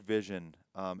that word vision,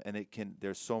 and it can.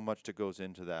 There's so much that goes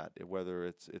into that. Whether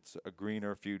it's a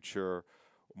greener future,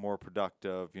 more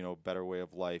productive, better way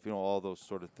of life, all those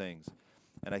sort of things.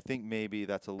 And I think maybe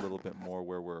that's a little bit more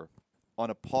where we're on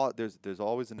a there's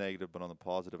always a negative, but on the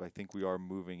positive, I think we are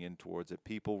moving in towards it.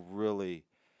 People really,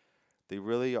 they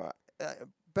really are.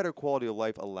 Better quality of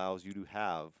life allows you to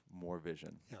have more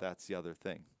vision. Yeah. That's the other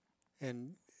thing.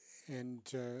 And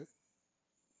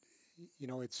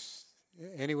it's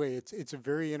anyway. It's a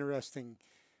very interesting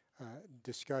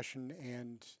discussion,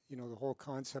 and the whole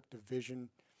concept of vision.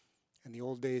 In the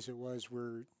old days, it was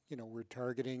we're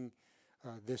targeting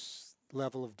this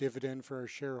level of dividend for our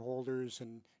shareholders,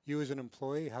 and you as an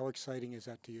employee, how exciting is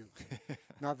that to you?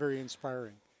 Not very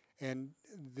inspiring. And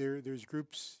there's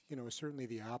groups, certainly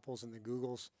the Apples and the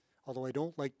Googles, although I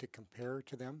don't like to compare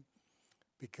to them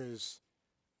because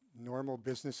normal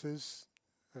businesses,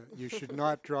 you should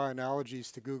not draw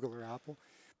analogies to Google or Apple,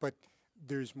 but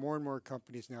there's more and more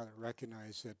companies now that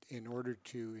recognize that in order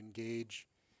to engage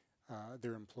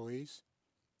their employees,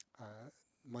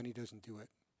 money doesn't do it.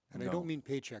 And I No. don't mean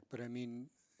paycheck, but I mean,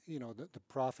 the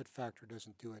profit factor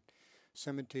doesn't do it.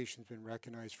 Cementation's been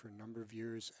recognized for a number of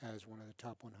years as one of the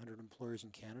top 100 employers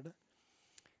in Canada.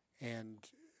 And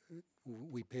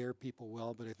we pay our people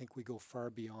well, but I think we go far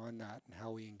beyond that in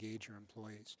how we engage our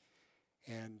employees.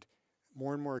 And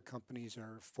more companies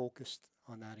are focused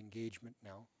on that engagement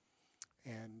now.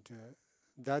 And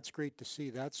that's great to see.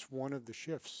 That's one of the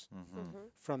shifts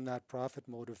from that profit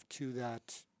motive to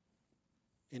that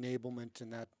enablement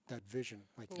and that vision,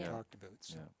 like you talked about.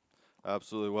 So. Yeah,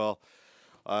 absolutely. Well,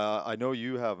 I know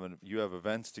you have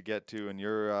events to get to, and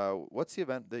you're what's the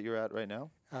event that you're at right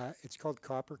now? It's called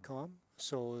CopperCom.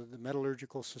 So the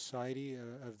Metallurgical Society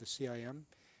of the CIM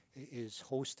is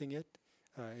hosting it.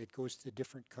 It goes to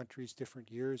different countries,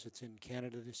 different years. It's in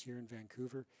Canada this year in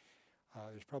Vancouver.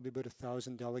 There's probably about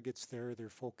 1,000 delegates there. They're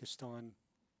focused on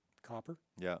copper,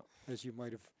 Yeah. as you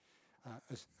might have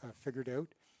figured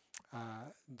out.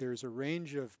 There's a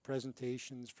range of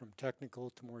presentations from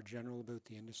technical to more general about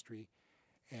the industry,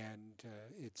 and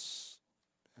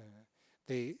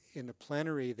they in the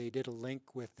plenary they did a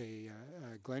link with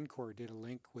Glencore did a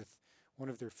link with one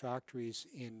of their factories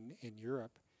in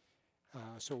Europe,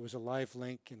 so it was a live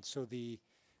link, and so the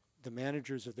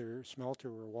managers of their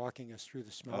smelter were walking us through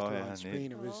the smelter on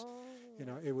screen. It was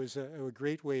it was a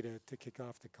great way to kick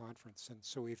off the conference, and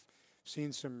so we've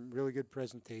seen some really good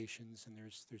presentations, and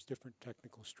there's different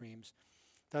technical streams.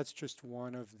 That's just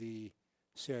one of the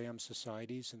CIM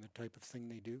societies and the type of thing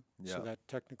they do. Yeah. So that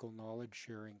technical knowledge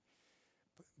sharing.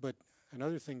 But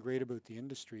another thing great about the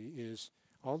industry is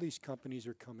all these companies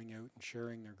are coming out and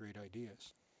sharing their great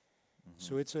ideas.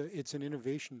 So it's an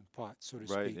innovation pot, so to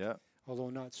Right. speak. Yeah. Although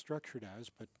not structured as,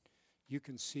 but you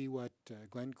can see what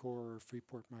Glencore or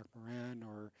Freeport-McMoRan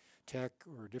or Teck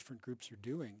or different groups are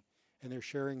doing, and they're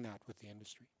sharing that with the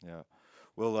industry. Yeah.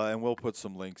 Well, and we'll put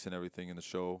some links and everything in the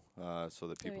show so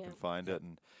that people can find it.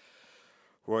 And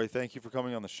Roy, thank you for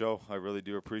coming on the show. I really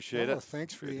do appreciate it.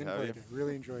 Thanks for Great the to have invite. you. I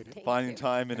really enjoyed it. Thank Finding you.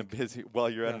 time in a busy you're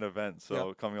at Yeah. an event,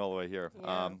 so coming all the way here.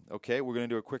 Yeah. Okay, we're gonna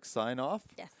do a quick sign off.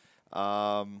 Yes.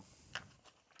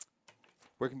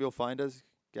 Where can people find us,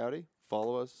 Gowdy?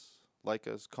 Follow us, like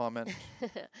us, comment,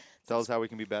 tell us how we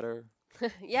can be better.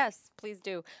 Yes, please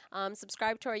do.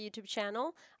 Subscribe to our YouTube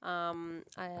channel,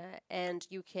 and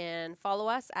you can follow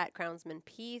us at Crownsman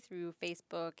P through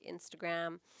Facebook,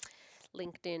 Instagram,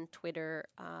 LinkedIn, Twitter,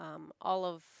 all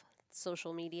of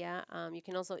social media. You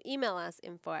can also email us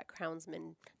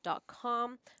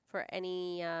info@crownsman.com for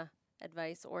any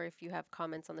advice, or if you have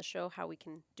comments on the show, how we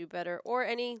can do better, or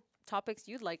any topics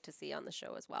you'd like to see on the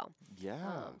show as well.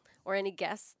 Yeah. Or any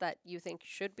guests that you think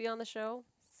should be on the show.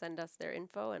 Send us their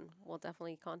info and we'll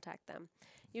definitely contact them.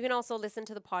 You can also listen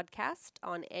to the podcast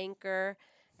on Anchor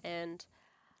and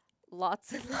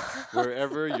lots and lots.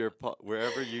 wherever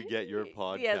you get your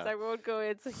podcast. Yes, I won't go.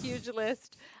 It's a huge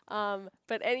list.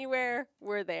 But anywhere,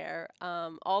 we're there.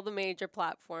 All the major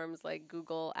platforms like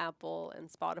Google, Apple, and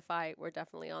Spotify, we're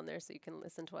definitely on there, so you can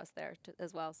listen to us there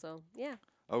as well. So, yeah.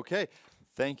 Okay.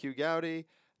 Thank you, Gowdy.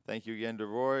 Thank you again to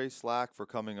Roy Slack for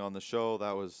coming on the show.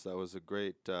 That was a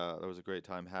great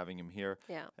time having him here.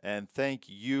 Yeah. And thank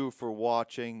you for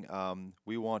watching.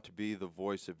 We want to be the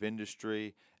voice of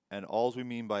industry, and all we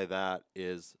mean by that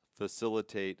is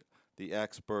facilitate the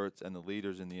experts and the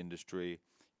leaders in the industry,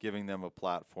 giving them a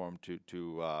platform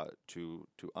to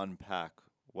unpack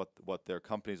what their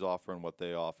companies offer and what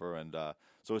they offer. And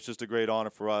so it's just a great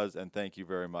honor for us. And thank you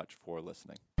very much for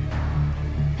listening.